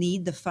don't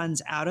need the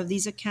funds out of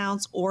these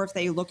accounts, or if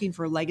they're looking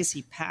for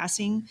legacy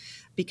passing,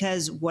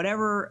 because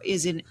whatever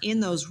is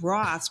in those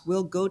Roths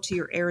will go to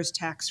your heirs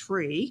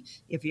tax-free.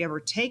 If you ever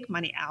take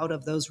money out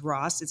of those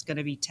Roths, it's going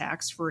to be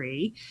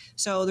tax-free.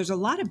 So there's a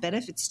lot of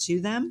benefits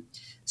to them.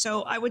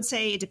 So I would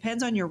say it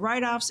depends on your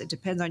write-offs, it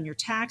depends on your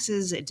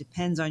taxes, it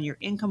depends on your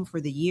income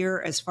for the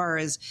year as far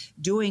as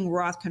doing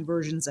Roth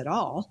conversions at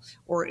all,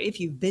 or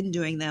if you've been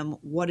doing them,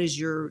 what is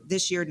your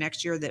this year,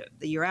 next year, the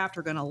year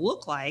after going to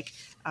look like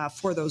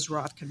for those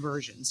Roth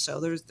conversions. So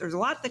there's a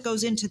lot that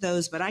goes into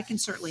those, but I can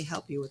certainly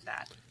help you with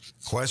that.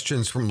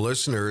 Questions from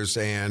listeners,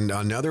 and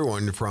another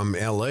one from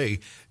LA.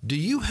 Do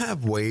you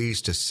have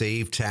ways to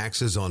save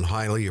taxes on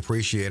highly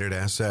appreciated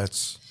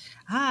assets?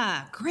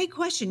 Great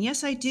question.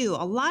 Yes, I do.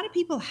 A lot of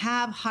people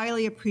have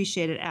highly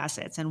appreciated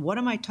assets. And what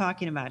am I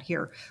talking about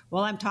here?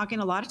 Well, I'm talking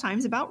a lot of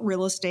times about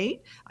real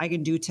estate. I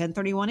can do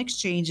 1031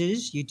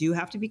 exchanges. You do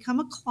have to become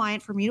a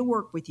client for me to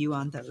work with you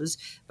on those.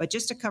 But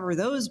just to cover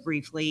those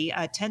briefly,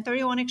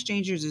 1031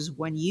 exchanges is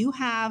when you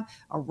have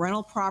a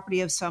rental property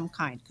of some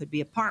kind. Could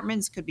be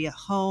apartments, could be a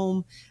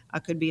home,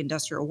 could be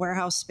industrial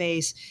warehouse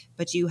space,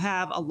 but you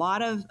have a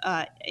lot of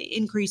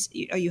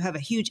you have a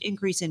huge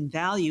increase in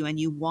value and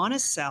you want to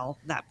sell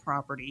that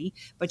property,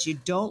 but you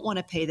don't want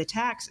to pay the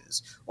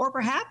taxes. Or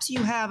perhaps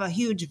you have a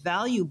huge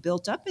value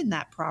built up in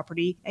that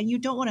property and you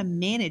don't want to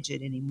manage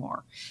it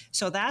anymore.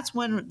 So that's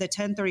when the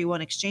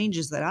 1031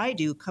 exchanges that I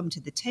do come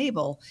to the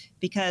table,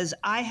 because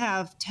I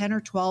have 10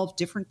 or 12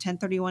 different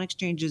 1031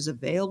 exchanges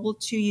available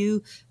to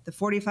you. The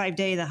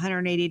 45-day, the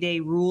 180-day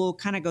rule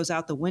kind of goes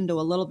out the window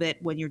a little bit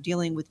when you're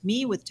dealing with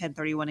me with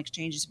 1031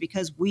 exchanges,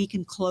 because we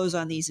can close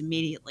on these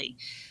immediately.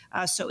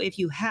 So if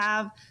you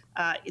have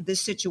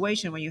this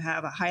situation where you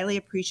have a highly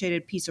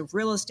appreciated piece of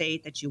real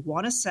estate that you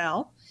want to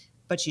sell,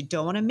 but you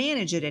don't want to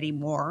manage it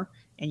anymore,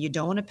 and you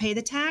don't want to pay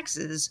the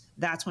taxes,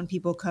 that's when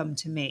people come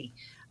to me.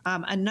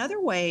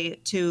 Another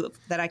way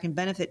that I can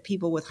benefit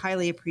people with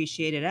highly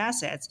appreciated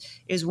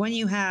assets is when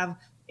you have,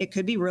 it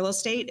could be real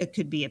estate, it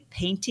could be a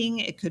painting,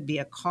 it could be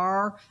a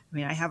car. I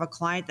mean, I have a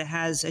client that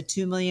has a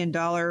 $2 million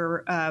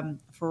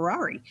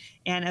Ferrari,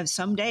 and if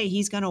someday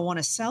he's going to want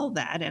to sell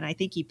that, and I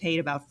think he paid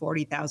about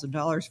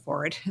 $40,000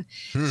 for it.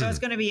 So it's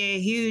going to be a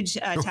huge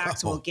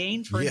taxable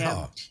gain for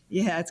him.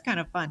 Yeah, it's kind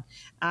of fun.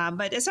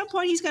 But at some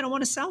point, he's going to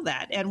want to sell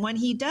that. And when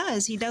he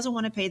does, he doesn't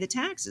want to pay the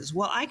taxes.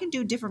 Well, I can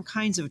do different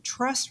kinds of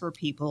trusts for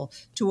people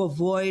to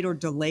avoid or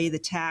delay the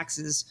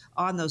taxes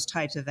on those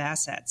types of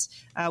assets.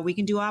 We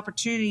can do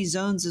opportunity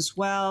zones as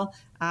well.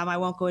 I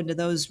won't go into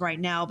those right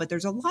now, but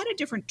there's a lot of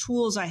different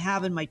tools I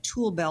have in my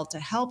tool belt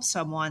to help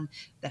someone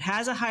that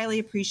has a highly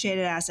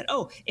appreciated asset.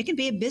 Oh, it can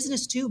be a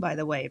business too, by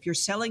the way. If you're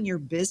selling your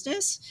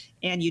business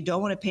and you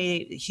don't want to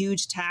pay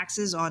huge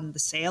taxes on the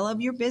sale of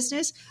your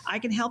business, I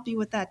can help you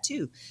with that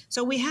too.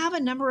 So we have a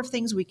number of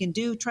things we can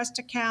do: trust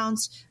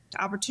accounts,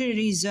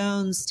 opportunity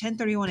zones,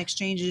 1031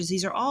 exchanges.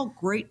 These are all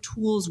great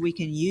tools we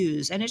can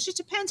use. And it just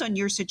depends on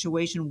your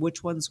situation,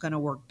 which one's going to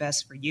work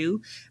best for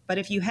you. But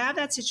if you have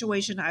that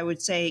situation, I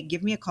would say,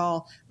 give me a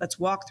call. Let's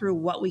walk through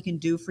what we can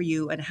do for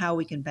you and how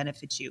we can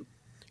benefit you.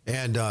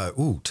 And,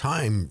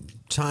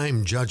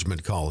 time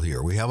judgment call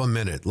here. We have a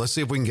minute. Let's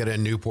see if we can get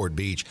in Newport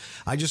Beach.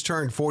 I just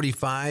turned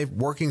 45,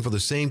 working for the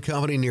same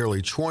company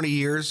nearly 20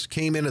 years,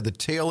 came in at the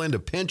tail end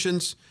of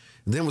pensions,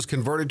 then was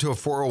converted to a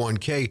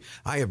 401k.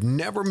 I have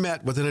never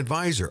met with an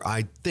advisor.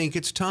 I think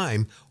it's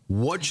time.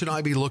 What should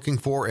I be looking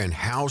for, and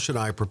how should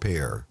I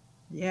prepare?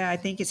 Yeah, I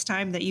think it's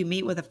time that you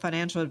meet with a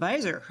financial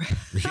advisor.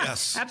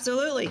 Yes.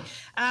 Absolutely.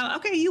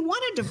 Okay, you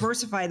want to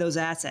diversify those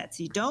assets.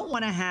 You don't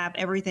want to have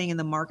everything in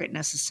the market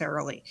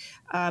necessarily.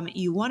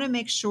 You want to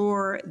make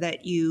sure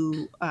that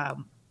you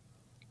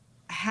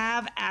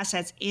have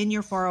assets in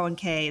your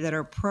 401k that are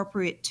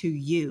appropriate to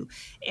you.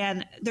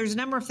 And there's a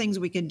number of things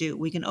we can do.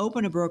 We can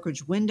open a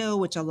brokerage window,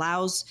 which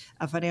allows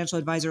a financial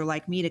advisor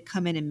like me to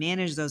come in and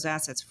manage those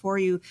assets for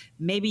you.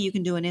 Maybe you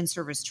can do an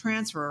in-service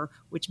transfer,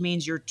 which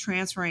means you're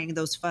transferring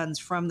those funds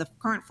from the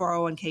current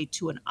 401k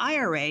to an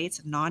IRA. It's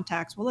a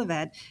non-taxable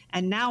event.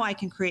 And now I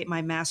can create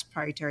my mass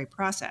proprietary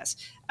process.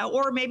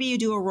 Or maybe you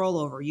do a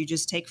rollover. You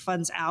just take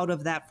funds out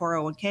of that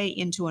 401k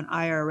into an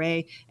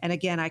IRA. And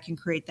again, I can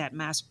create that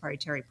mass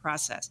proprietary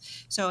process.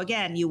 So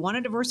again, you want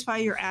to diversify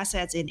your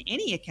assets in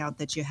any account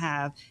that you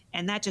have,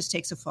 and that just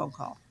takes a phone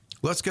call.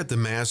 Let's get the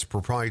mass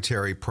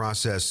proprietary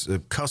process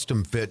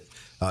custom fit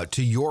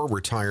to your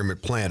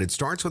retirement plan. It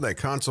starts with that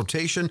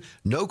consultation,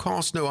 no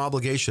cost, no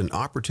obligation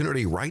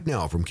opportunity right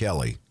now from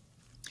Kelly.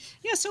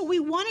 Yeah, so we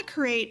want to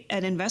create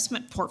an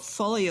investment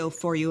portfolio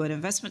for you, an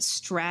investment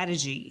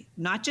strategy,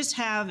 not just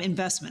have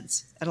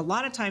investments. And a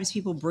lot of times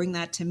people bring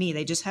that to me.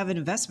 They just have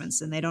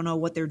investments and they don't know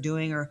what they're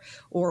doing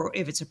or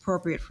if it's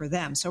appropriate for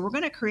them. So we're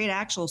going to create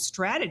actual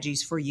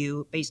strategies for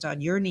you based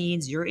on your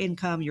needs, your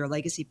income, your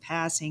legacy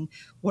passing,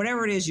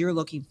 whatever it is you're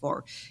looking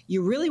for.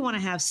 You really want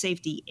to have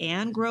safety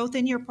and growth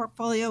in your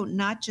portfolio,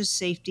 not just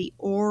safety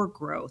or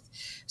growth.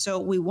 So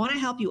we want to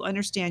help you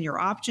understand your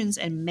options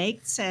and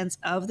make sense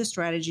of the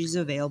strategies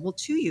available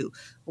to you.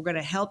 We're going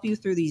to help you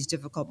through these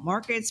difficult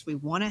markets. We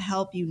want to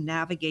help you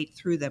navigate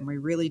through them. We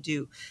really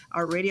do.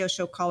 Our radio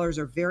show callers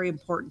are very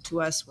important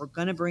to us. We're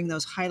going to bring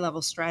those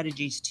high-level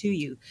strategies to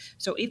you.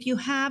 So if you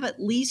have at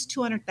least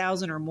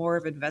 $200,000 or more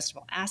of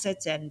investable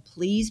assets, and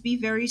please be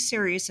very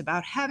serious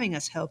about having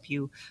us help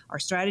you. Our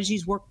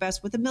strategies work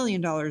best with $1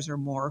 million or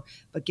more,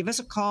 but give us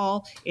a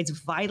call. It's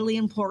vitally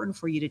important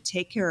for you to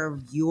take care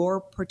of your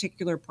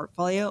particular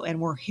portfolio, and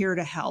we're here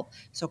to help.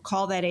 So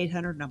call that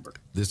 800 number.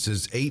 This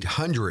is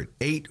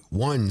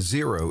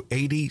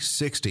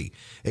 800-810-8060.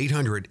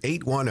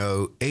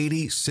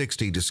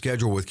 800-810-8060 to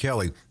schedule with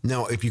Kelly.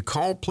 Now, if you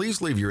call,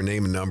 please leave your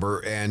name and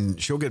number,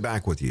 and she'll get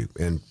back with you,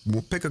 and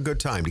we'll pick a good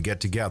time to get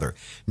together.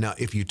 Now,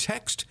 if you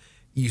text,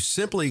 you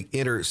simply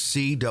enter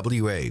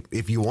CWA.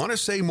 If you want to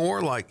say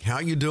more like, how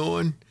you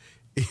doing?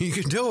 You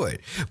can do it.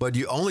 But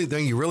the only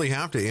thing you really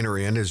have to enter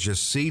in is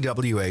just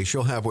CWA.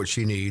 She'll have what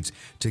she needs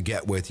to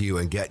get with you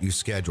and get you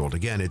scheduled.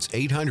 Again, it's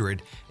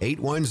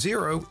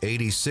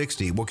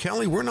 800-810-8060. Well,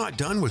 Kelly, we're not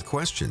done with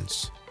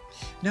questions.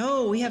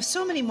 No, we have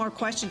so many more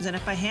questions. And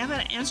if I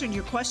haven't answered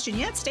your question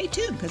yet, stay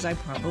tuned because I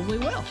probably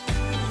will.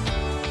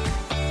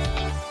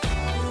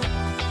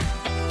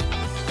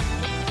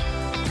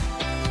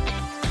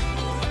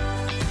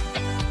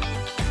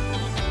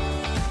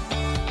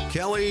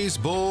 Kelly's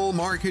Bull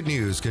Market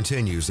News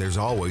continues. There's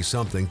always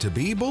something to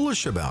be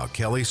bullish about.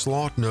 Kelly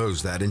Slaught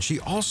knows that, and she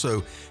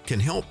also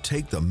can help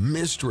take the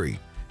mystery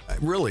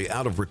really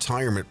out of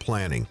retirement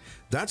planning.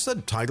 That's the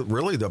title,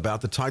 really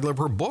about the title of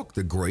her book,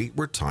 The Great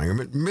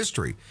Retirement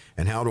Mystery,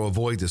 and how to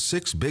avoid the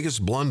 6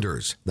 biggest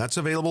blunders. That's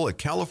available at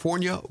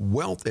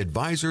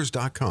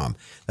CaliforniaWealthAdvisors.com.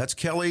 That's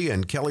Kelly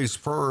and Kelly's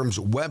firm's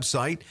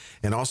website,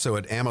 and also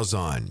at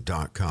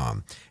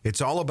Amazon.com. It's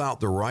all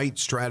about the right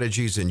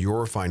strategies in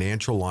your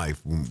financial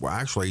life.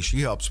 Actually,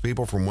 she helps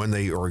people from when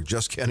they are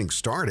just getting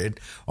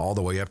started all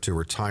the way up to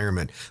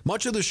retirement.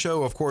 Much of the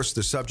show, of course,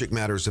 the subject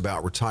matter is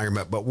about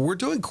retirement, but we're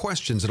doing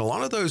questions, and a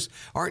lot of those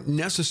aren't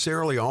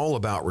necessarily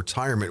all about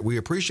retirement. We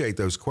appreciate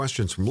those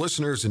questions from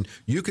listeners, and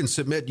you can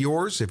submit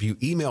yours if you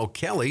email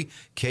Kelly,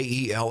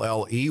 Kelley,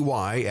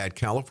 at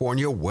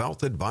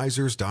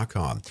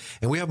CaliforniaWealthAdvisors.com.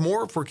 And we have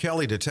more for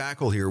Kelly to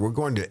tackle here. We're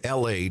going to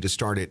L.A. to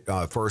start it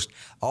first.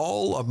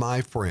 All of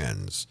my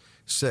friends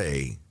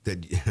say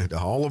that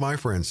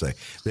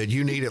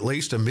you need at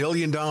least $1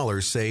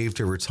 million saved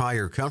to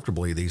retire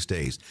comfortably these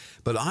days.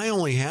 But I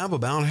only have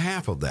about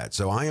half of that,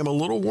 so I am a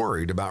little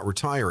worried about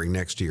retiring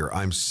next year.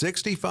 I'm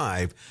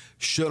 65.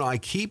 Should I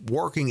keep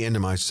working into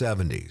my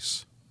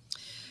 70s?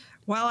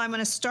 Well, I'm going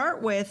to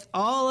start with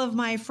all of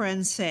my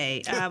friends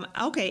say.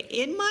 Okay,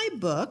 in my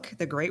book,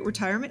 The Great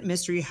Retirement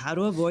Mystery, How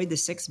to Avoid the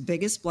 6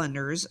 Biggest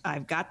Blunders,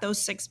 I've got those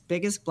 6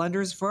 biggest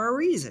blunders for a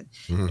reason.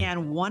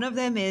 And one of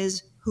them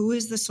is, who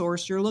is the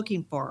source you're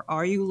looking for?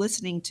 Are you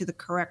listening to the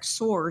correct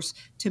source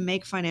to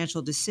make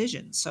financial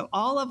decisions? So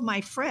all of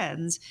my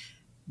friends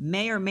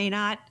may or may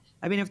not,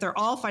 I mean, if they're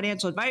all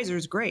financial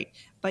advisors, great.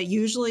 But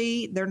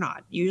usually they're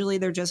not. Usually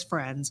they're just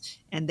friends,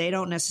 and they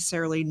don't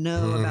necessarily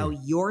know about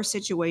your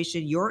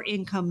situation, your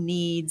income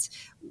needs,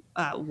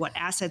 what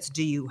assets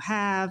do you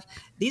have.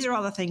 These are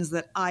all the things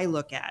that I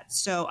look at.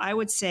 So I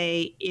would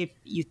say if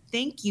you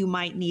think you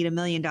might need $1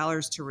 million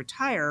to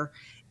retire,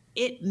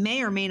 it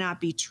may or may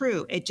not be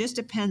true. It just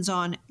depends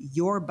on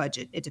your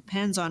budget. It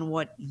depends on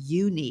what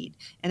you need.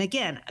 And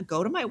again,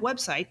 go to my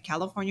website,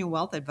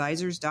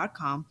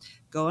 CaliforniaWealthAdvisors.com,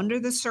 go under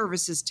the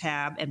services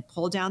tab and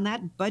pull down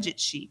that budget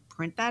sheet.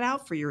 Print that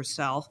out for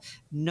yourself.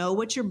 Know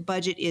what your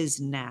budget is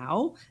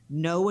now.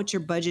 Know what your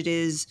budget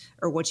is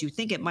or what you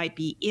think it might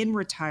be in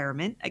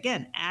retirement.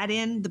 Again, add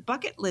in the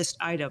bucket list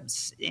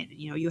items.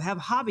 You have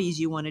hobbies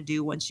you want to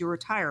do once you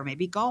retire,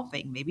 maybe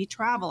golfing, maybe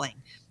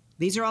traveling.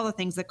 These are all the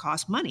things that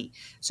cost money.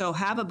 So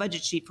have a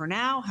budget sheet for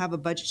now, have a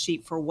budget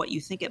sheet for what you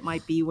think it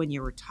might be when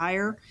you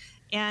retire.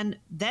 And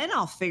then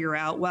I'll figure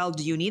out, well,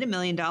 do you need $1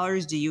 million?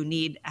 Do you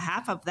need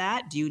half of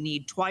that? Do you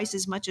need twice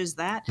as much as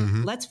that?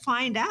 Let's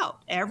find out.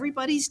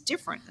 Everybody's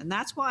different. And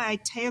that's why I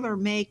tailor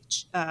make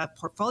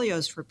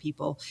portfolios for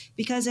people,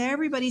 because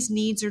everybody's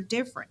needs are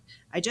different.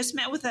 I just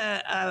met with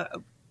a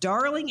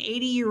darling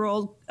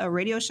 80-year-old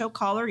radio show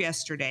caller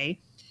yesterday,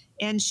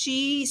 and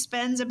she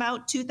spends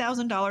about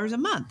 $2,000 a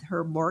month.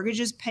 Her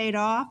mortgage is paid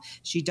off.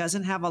 She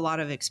doesn't have a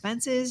lot of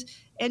expenses,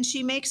 and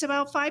she makes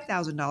about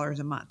 $5,000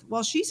 a month.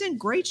 Well, she's in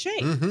great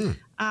shape.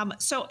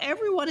 So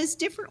everyone is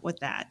different with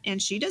that. And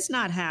she does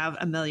not have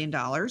 $1 million,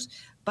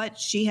 but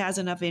she has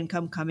enough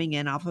income coming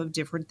in off of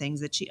different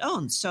things that she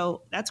owns.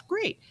 So that's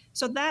great.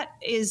 So that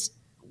is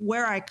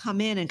where I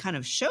come in and kind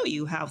of show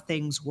you how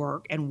things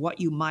work and what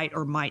you might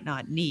or might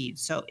not need.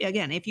 So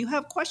again, if you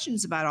have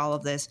questions about all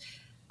of this,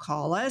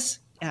 call us.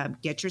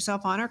 Get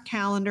yourself on our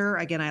calendar.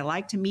 Again, I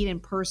like to meet in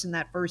person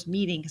that first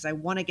meeting because I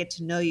want to get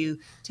to know you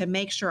to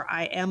make sure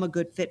I am a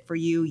good fit for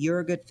you,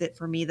 you're a good fit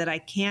for me, that I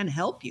can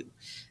help you.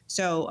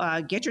 So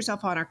get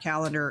yourself on our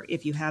calendar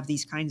if you have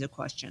these kinds of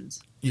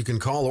questions. You can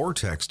call or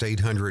text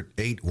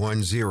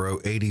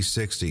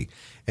 800-810-8060.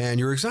 And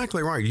you're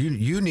exactly right.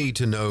 You need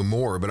to know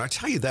more. But I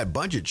tell you, that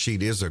budget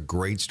sheet is a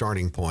great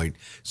starting point.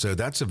 So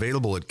that's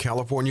available at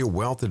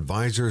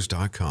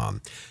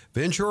CaliforniaWealthAdvisors.com.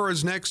 Ventura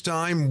is next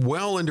time,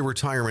 well into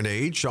retirement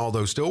age,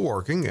 although still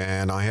working.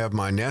 And I have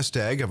my nest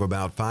egg of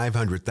about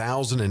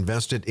 $500,000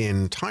 invested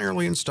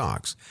entirely in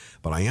stocks.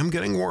 But I am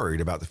getting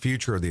worried about the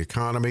future of the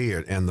economy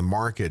and the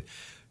market.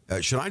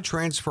 Should I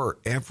transfer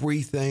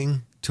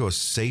everything to a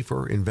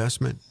safer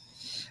investment?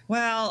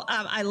 Well,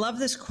 I love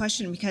this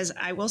question because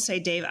I will say,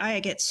 Dave, I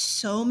get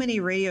so many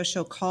radio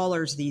show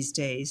callers these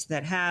days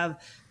that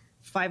have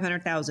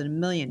 $500,000, $1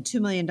 million,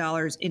 $2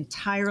 million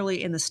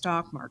entirely in the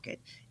stock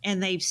market.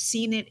 And they've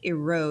seen it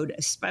erode,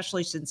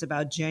 especially since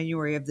about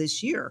January of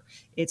this year.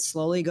 It's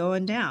slowly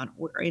going down.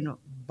 We're in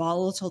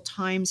volatile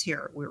times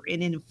here. We're in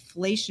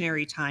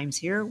inflationary times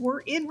here. We're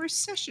in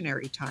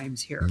recessionary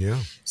times here. Yeah.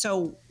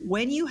 So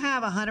when you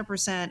have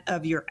 100%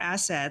 of your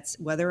assets,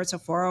 whether it's a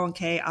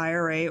 401k,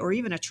 IRA, or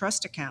even a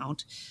trust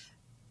account,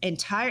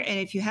 and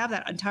if you have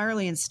that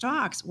entirely in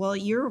stocks, well,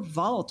 you're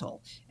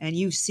volatile and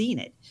you've seen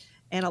it.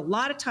 And a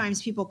lot of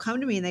times people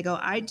come to me and they go,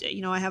 I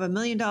have $1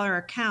 million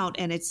account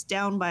and it's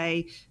down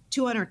by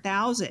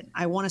 200,000.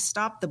 I want to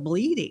stop the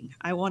bleeding.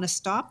 I want to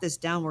stop this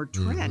downward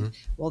trend.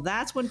 Well,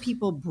 that's when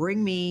people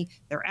bring me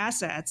their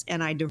assets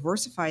and I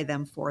diversify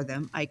them for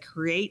them. I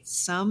create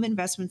some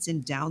investments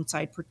in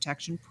downside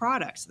protection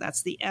products.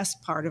 That's the S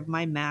part of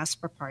my mass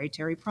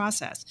proprietary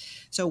process.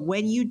 So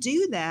when you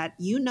do that,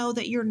 you know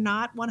that you're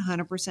not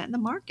 100% in the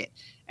market.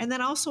 And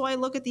then also I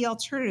look at the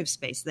alternative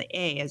space, the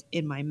A, as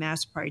in my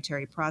mass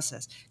proprietary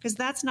process, because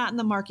that's not in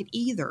the market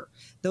either.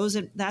 Those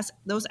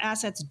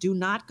assets do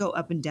not go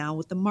up and down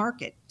with the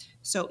market.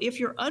 So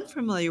if you're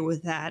unfamiliar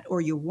with that, or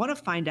you want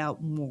to find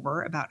out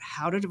more about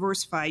how to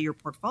diversify your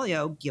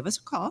portfolio, give us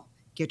a call.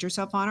 Get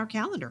yourself on our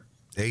calendar.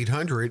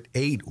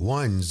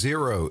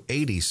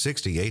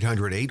 800-810-8060,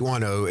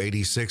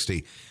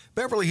 800-810-8060.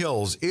 Beverly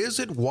Hills, is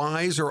it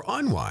wise or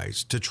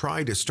unwise to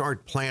try to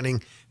start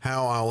planning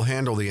how I'll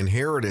handle the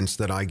inheritance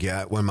that I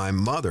get when my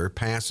mother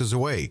passes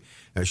away?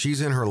 Now,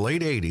 she's in her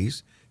late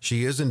 80s.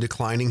 She is in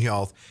declining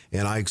health,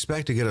 and I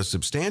expect to get a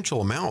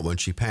substantial amount when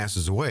she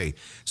passes away.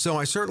 So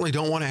I certainly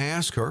don't want to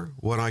ask her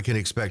what I can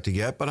expect to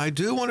get, but I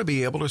do want to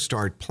be able to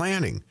start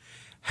planning.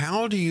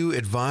 How do you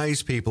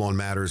advise people on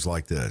matters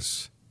like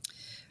this?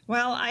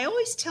 Well, I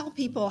always tell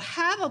people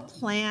have a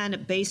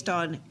plan based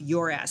on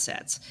your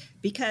assets,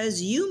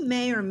 because you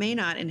may or may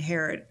not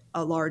inherit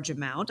a large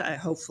amount.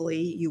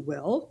 Hopefully you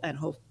will,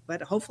 but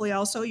hopefully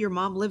also your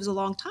mom lives a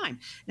long time.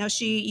 Now,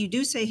 you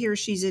do say here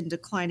she's in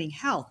declining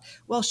health.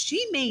 Well,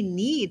 she may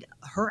need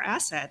her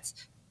assets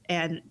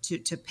and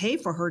to pay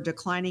for her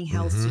declining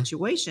health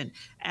situation.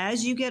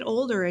 As you get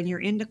older and you're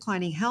in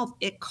declining health,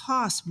 it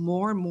costs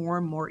more and more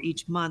and more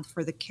each month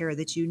for the care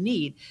that you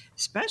need,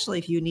 especially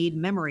if you need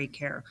memory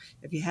care.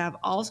 If you have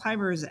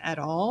Alzheimer's at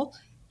all,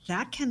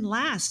 that can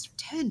last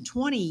 10,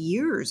 20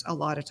 years a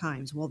lot of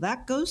times. Well,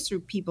 that goes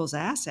through people's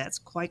assets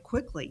quite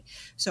quickly.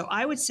 So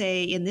I would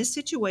say in this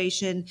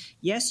situation,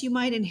 yes, you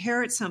might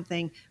inherit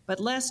something,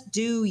 but let's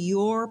do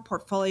your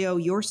portfolio,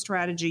 your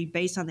strategy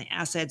based on the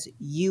assets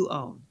you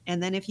own.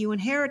 And then if you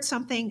inherit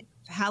something,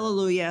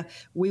 hallelujah,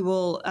 we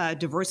will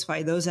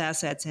diversify those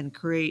assets and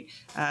create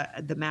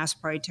the mass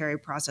proprietary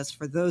process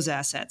for those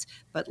assets.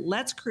 But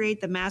let's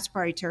create the mass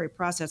proprietary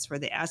process for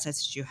the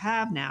assets that you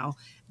have now,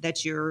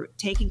 that you're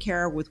taking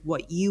care of with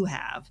what you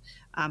have.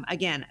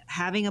 Again,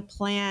 having a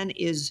plan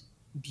is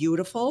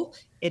beautiful.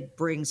 It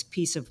brings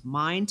peace of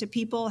mind to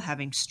people.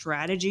 Having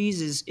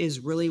strategies is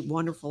really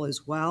wonderful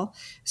as well.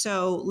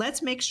 So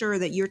let's make sure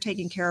that you're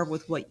taking care of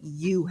with what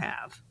you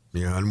have.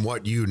 Yeah, and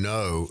what you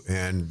know,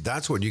 and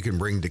that's what you can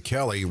bring to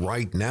Kelly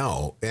right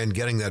now, and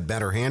getting that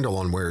better handle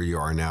on where you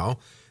are now.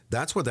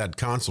 That's what that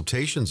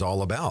consultation's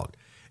all about.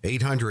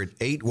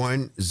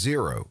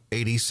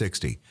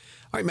 800-810-8060. All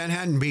right,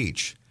 Manhattan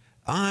Beach.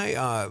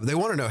 They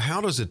want to know,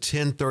 how does a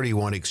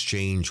 1031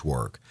 exchange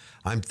work?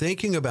 I'm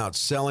thinking about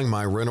selling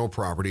my rental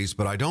properties,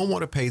 but I don't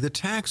want to pay the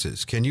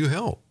taxes. Can you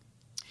help?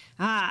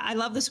 I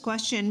love this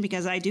question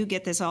because I do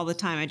get this all the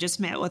time. I just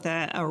met with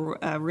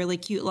a really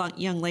cute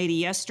young lady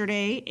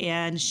yesterday,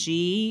 and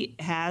she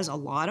has a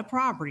lot of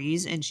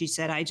properties, and she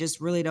said, I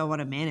just really don't want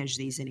to manage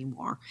these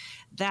anymore.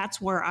 That's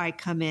where I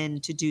come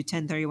in to do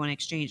 1031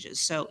 exchanges.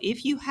 So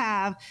if you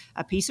have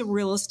a piece of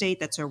real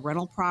estate that's a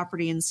rental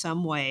property in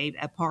some way,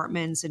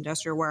 apartments,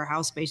 industrial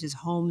warehouse spaces,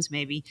 homes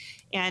maybe,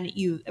 and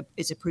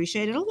it's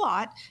appreciated a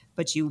lot,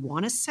 but you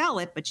want to sell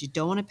it, but you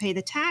don't want to pay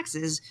the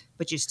taxes,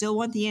 but you still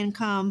want the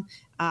income,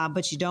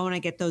 but you don't want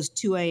to get those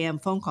 2 a.m.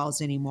 phone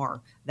calls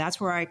anymore. That's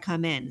where I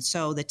come in.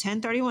 So the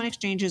 1031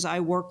 exchanges I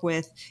work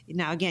with,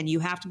 now again, you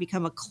have to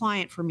become a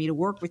client for me to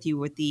work with you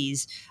with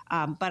these,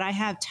 but I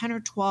have 10 or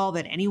 12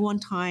 at any one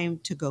time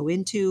to go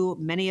into.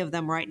 Many of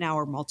them right now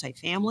are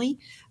multifamily.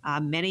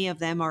 Many of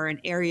them are in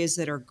areas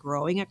that are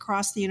growing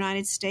across the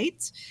United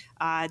States.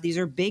 These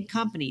are big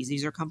companies.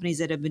 These are companies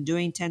that have been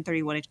doing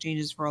 1031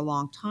 exchanges for a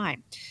long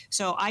time.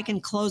 So I can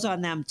close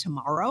on them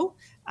tomorrow.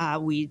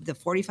 The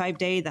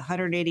 45-day, the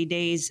 180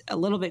 days, a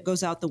little bit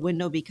goes out the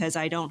window because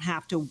I don't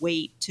have to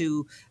wait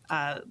to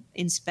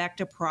inspect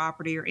a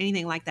property or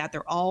anything like that.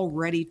 They're all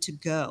ready to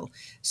go.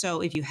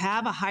 So if you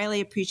have a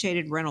highly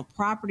appreciated rental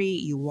property,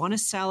 you want to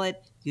sell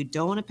it, you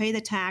don't want to pay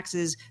the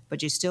taxes,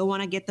 but you still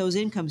want to get those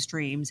income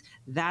streams,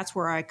 that's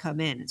where I come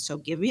in. So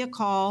give me a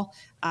call.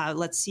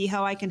 Let's see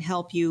how I can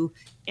help you.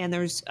 And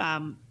there's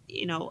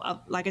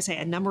like I say,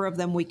 a number of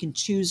them we can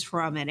choose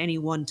from at any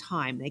one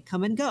time. They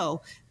come and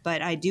go,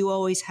 but I do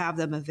always have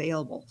them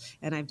available.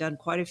 And I've done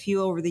quite a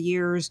few over the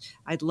years.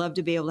 I'd love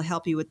to be able to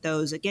help you with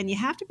those. Again, you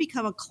have to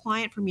become a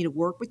client for me to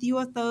work with you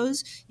with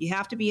those. You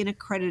have to be an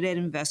accredited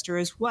investor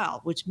as well,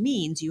 which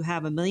means you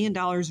have $1 million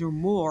or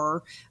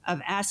more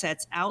of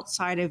assets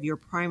outside of your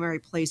primary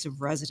place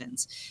of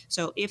residence.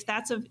 So if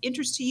that's of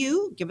interest to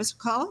you, give us a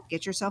call,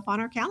 get yourself on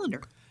our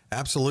calendar.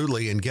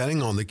 Absolutely. And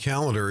getting on the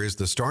calendar is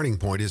the starting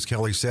point. As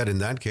Kelly said, in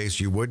that case,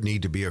 you would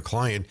need to be a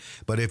client.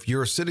 But if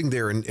you're sitting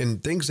there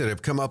and things that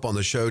have come up on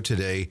the show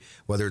today,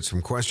 whether it's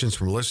from questions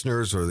from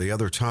listeners or the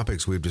other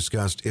topics we've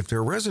discussed, if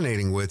they're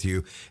resonating with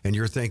you and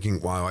you're thinking,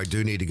 wow, I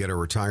do need to get a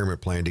retirement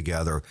plan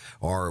together,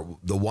 or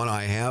the one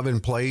I have in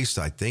place,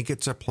 I think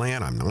it's a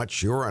plan, I'm not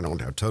sure, I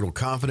don't have total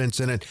confidence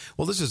in it.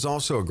 Well, this is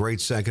also a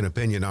great second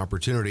opinion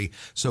opportunity.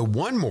 So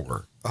one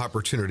more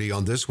opportunity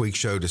on this week's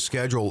show to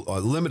schedule,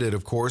 limited,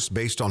 of course,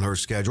 based on her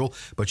schedule,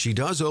 but she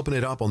does open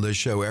it up on this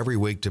show every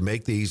week to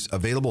make these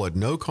available at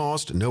no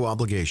cost, no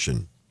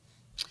obligation.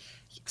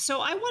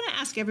 So I want to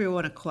ask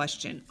everyone a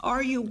question.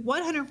 Are you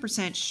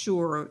 100%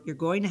 sure you're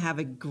going to have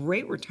a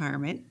great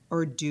retirement,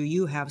 or do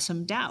you have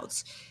some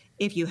doubts?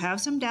 If you have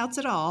some doubts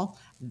at all,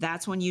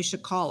 that's when you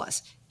should call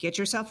us. Get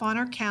yourself on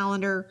our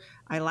calendar.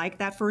 I like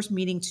that first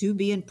meeting to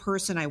be in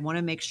person. I want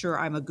to make sure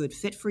I'm a good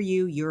fit for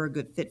you. You're a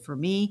good fit for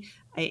me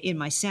in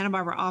my Santa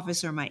Barbara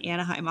office or my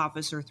Anaheim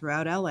office or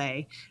throughout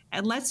LA.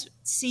 And let's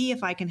see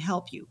if I can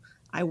help you.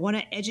 I want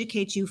to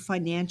educate you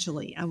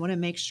financially. I want to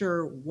make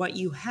sure what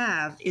you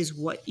have is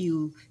what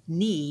you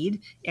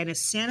need and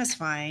is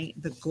satisfying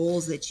the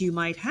goals that you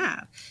might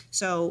have.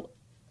 So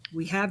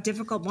we have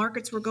difficult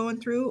markets we're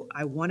going through.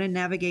 I want to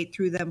navigate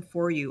through them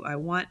for you. I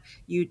want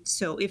you.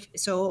 So if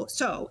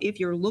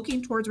you're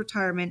looking towards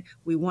retirement,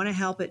 we want to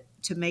help it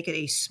to make it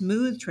a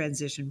smooth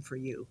transition for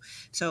you.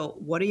 So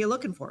what are you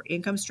looking for?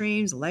 Income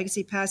streams,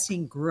 legacy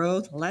passing,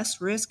 growth, less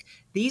risk.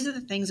 These are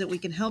the things that we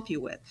can help you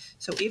with.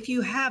 So if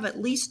you have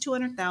at least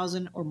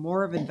 $200,000 or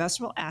more of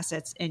investable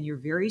assets and you're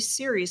very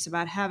serious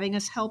about having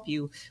us help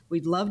you,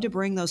 we'd love to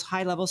bring those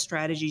high-level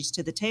strategies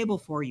to the table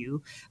for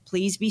you.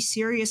 Please be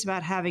serious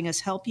about having us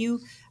help you.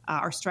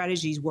 Our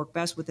strategies work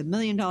best with $1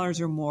 million or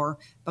more,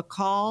 but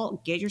call,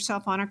 get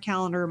yourself on our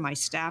calendar. My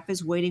staff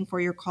is waiting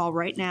for your call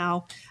right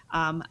now.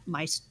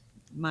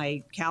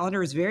 My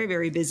calendar is very,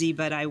 very busy,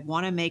 but I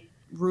want to make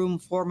room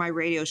for my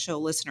radio show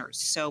listeners.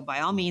 So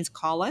by all means,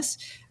 call us.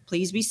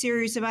 Please be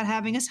serious about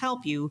having us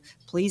help you.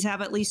 Please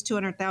have at least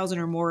 $200,000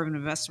 or more of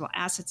investable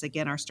assets.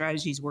 Again, our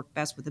strategies work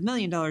best with $1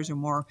 million or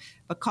more,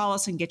 but call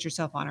us and get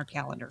yourself on our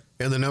calendar.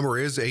 And the number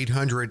is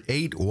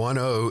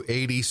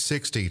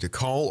 800-810-8060 to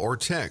call or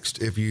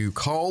text. If you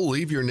call,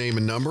 leave your name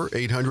and number,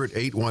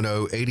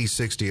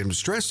 800-810-8060. And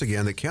stress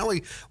again that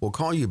Kelly will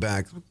call you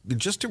back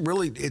just to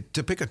really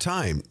to pick a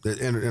time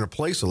in a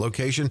place, a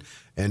location,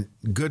 and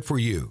good for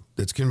you,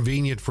 that's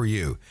convenient for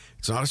you.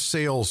 It's not a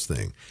sales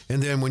thing.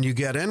 And then when you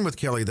get in with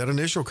Kelly, that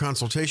initial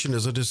consultation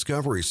is a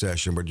discovery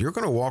session, but you're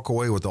going to walk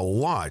away with a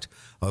lot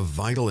of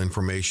vital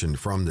information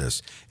from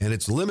this. And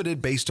it's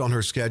limited based on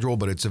her schedule,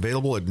 but it's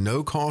available at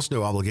no cost,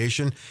 no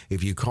obligation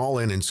if you call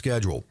in and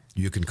schedule.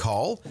 You can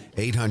call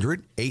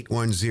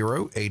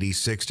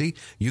 800-810-8060.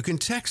 You can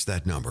text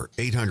that number,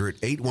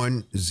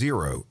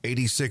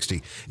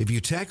 800-810-8060. If you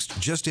text,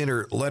 just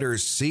enter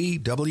letters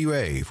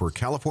CWA for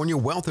California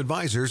Wealth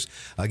Advisors.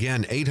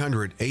 Again,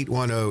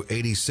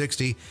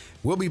 800-810-8060.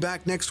 We'll be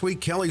back next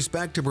week. Kelly's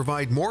back to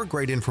provide more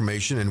great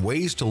information and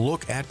ways to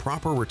look at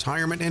proper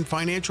retirement and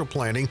financial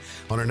planning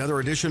on another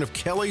edition of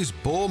Kelly's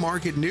Bull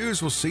Market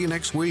News. We'll see you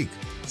next week.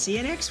 See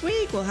you next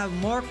week. We'll have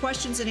more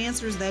questions and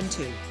answers then,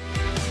 too.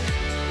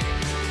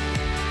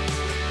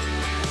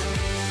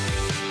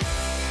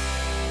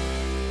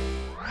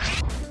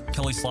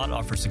 Kelly Slott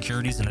offers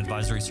securities and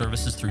advisory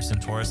services through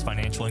Centaurus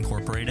Financial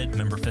Incorporated,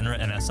 member FINRA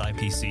and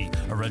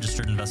SIPC, a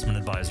registered investment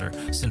advisor.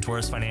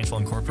 Centaurus Financial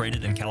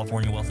Incorporated and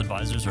California Wealth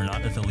Advisors are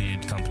not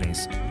affiliated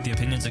companies. The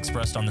opinions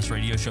expressed on this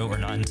radio show are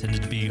not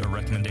intended to be a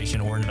recommendation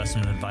or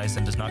investment advice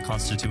and does not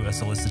constitute a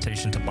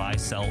solicitation to buy,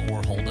 sell,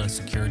 or hold a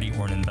security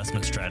or an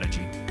investment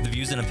strategy. The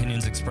views and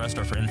opinions expressed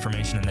are for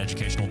information and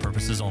educational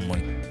purposes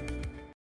only.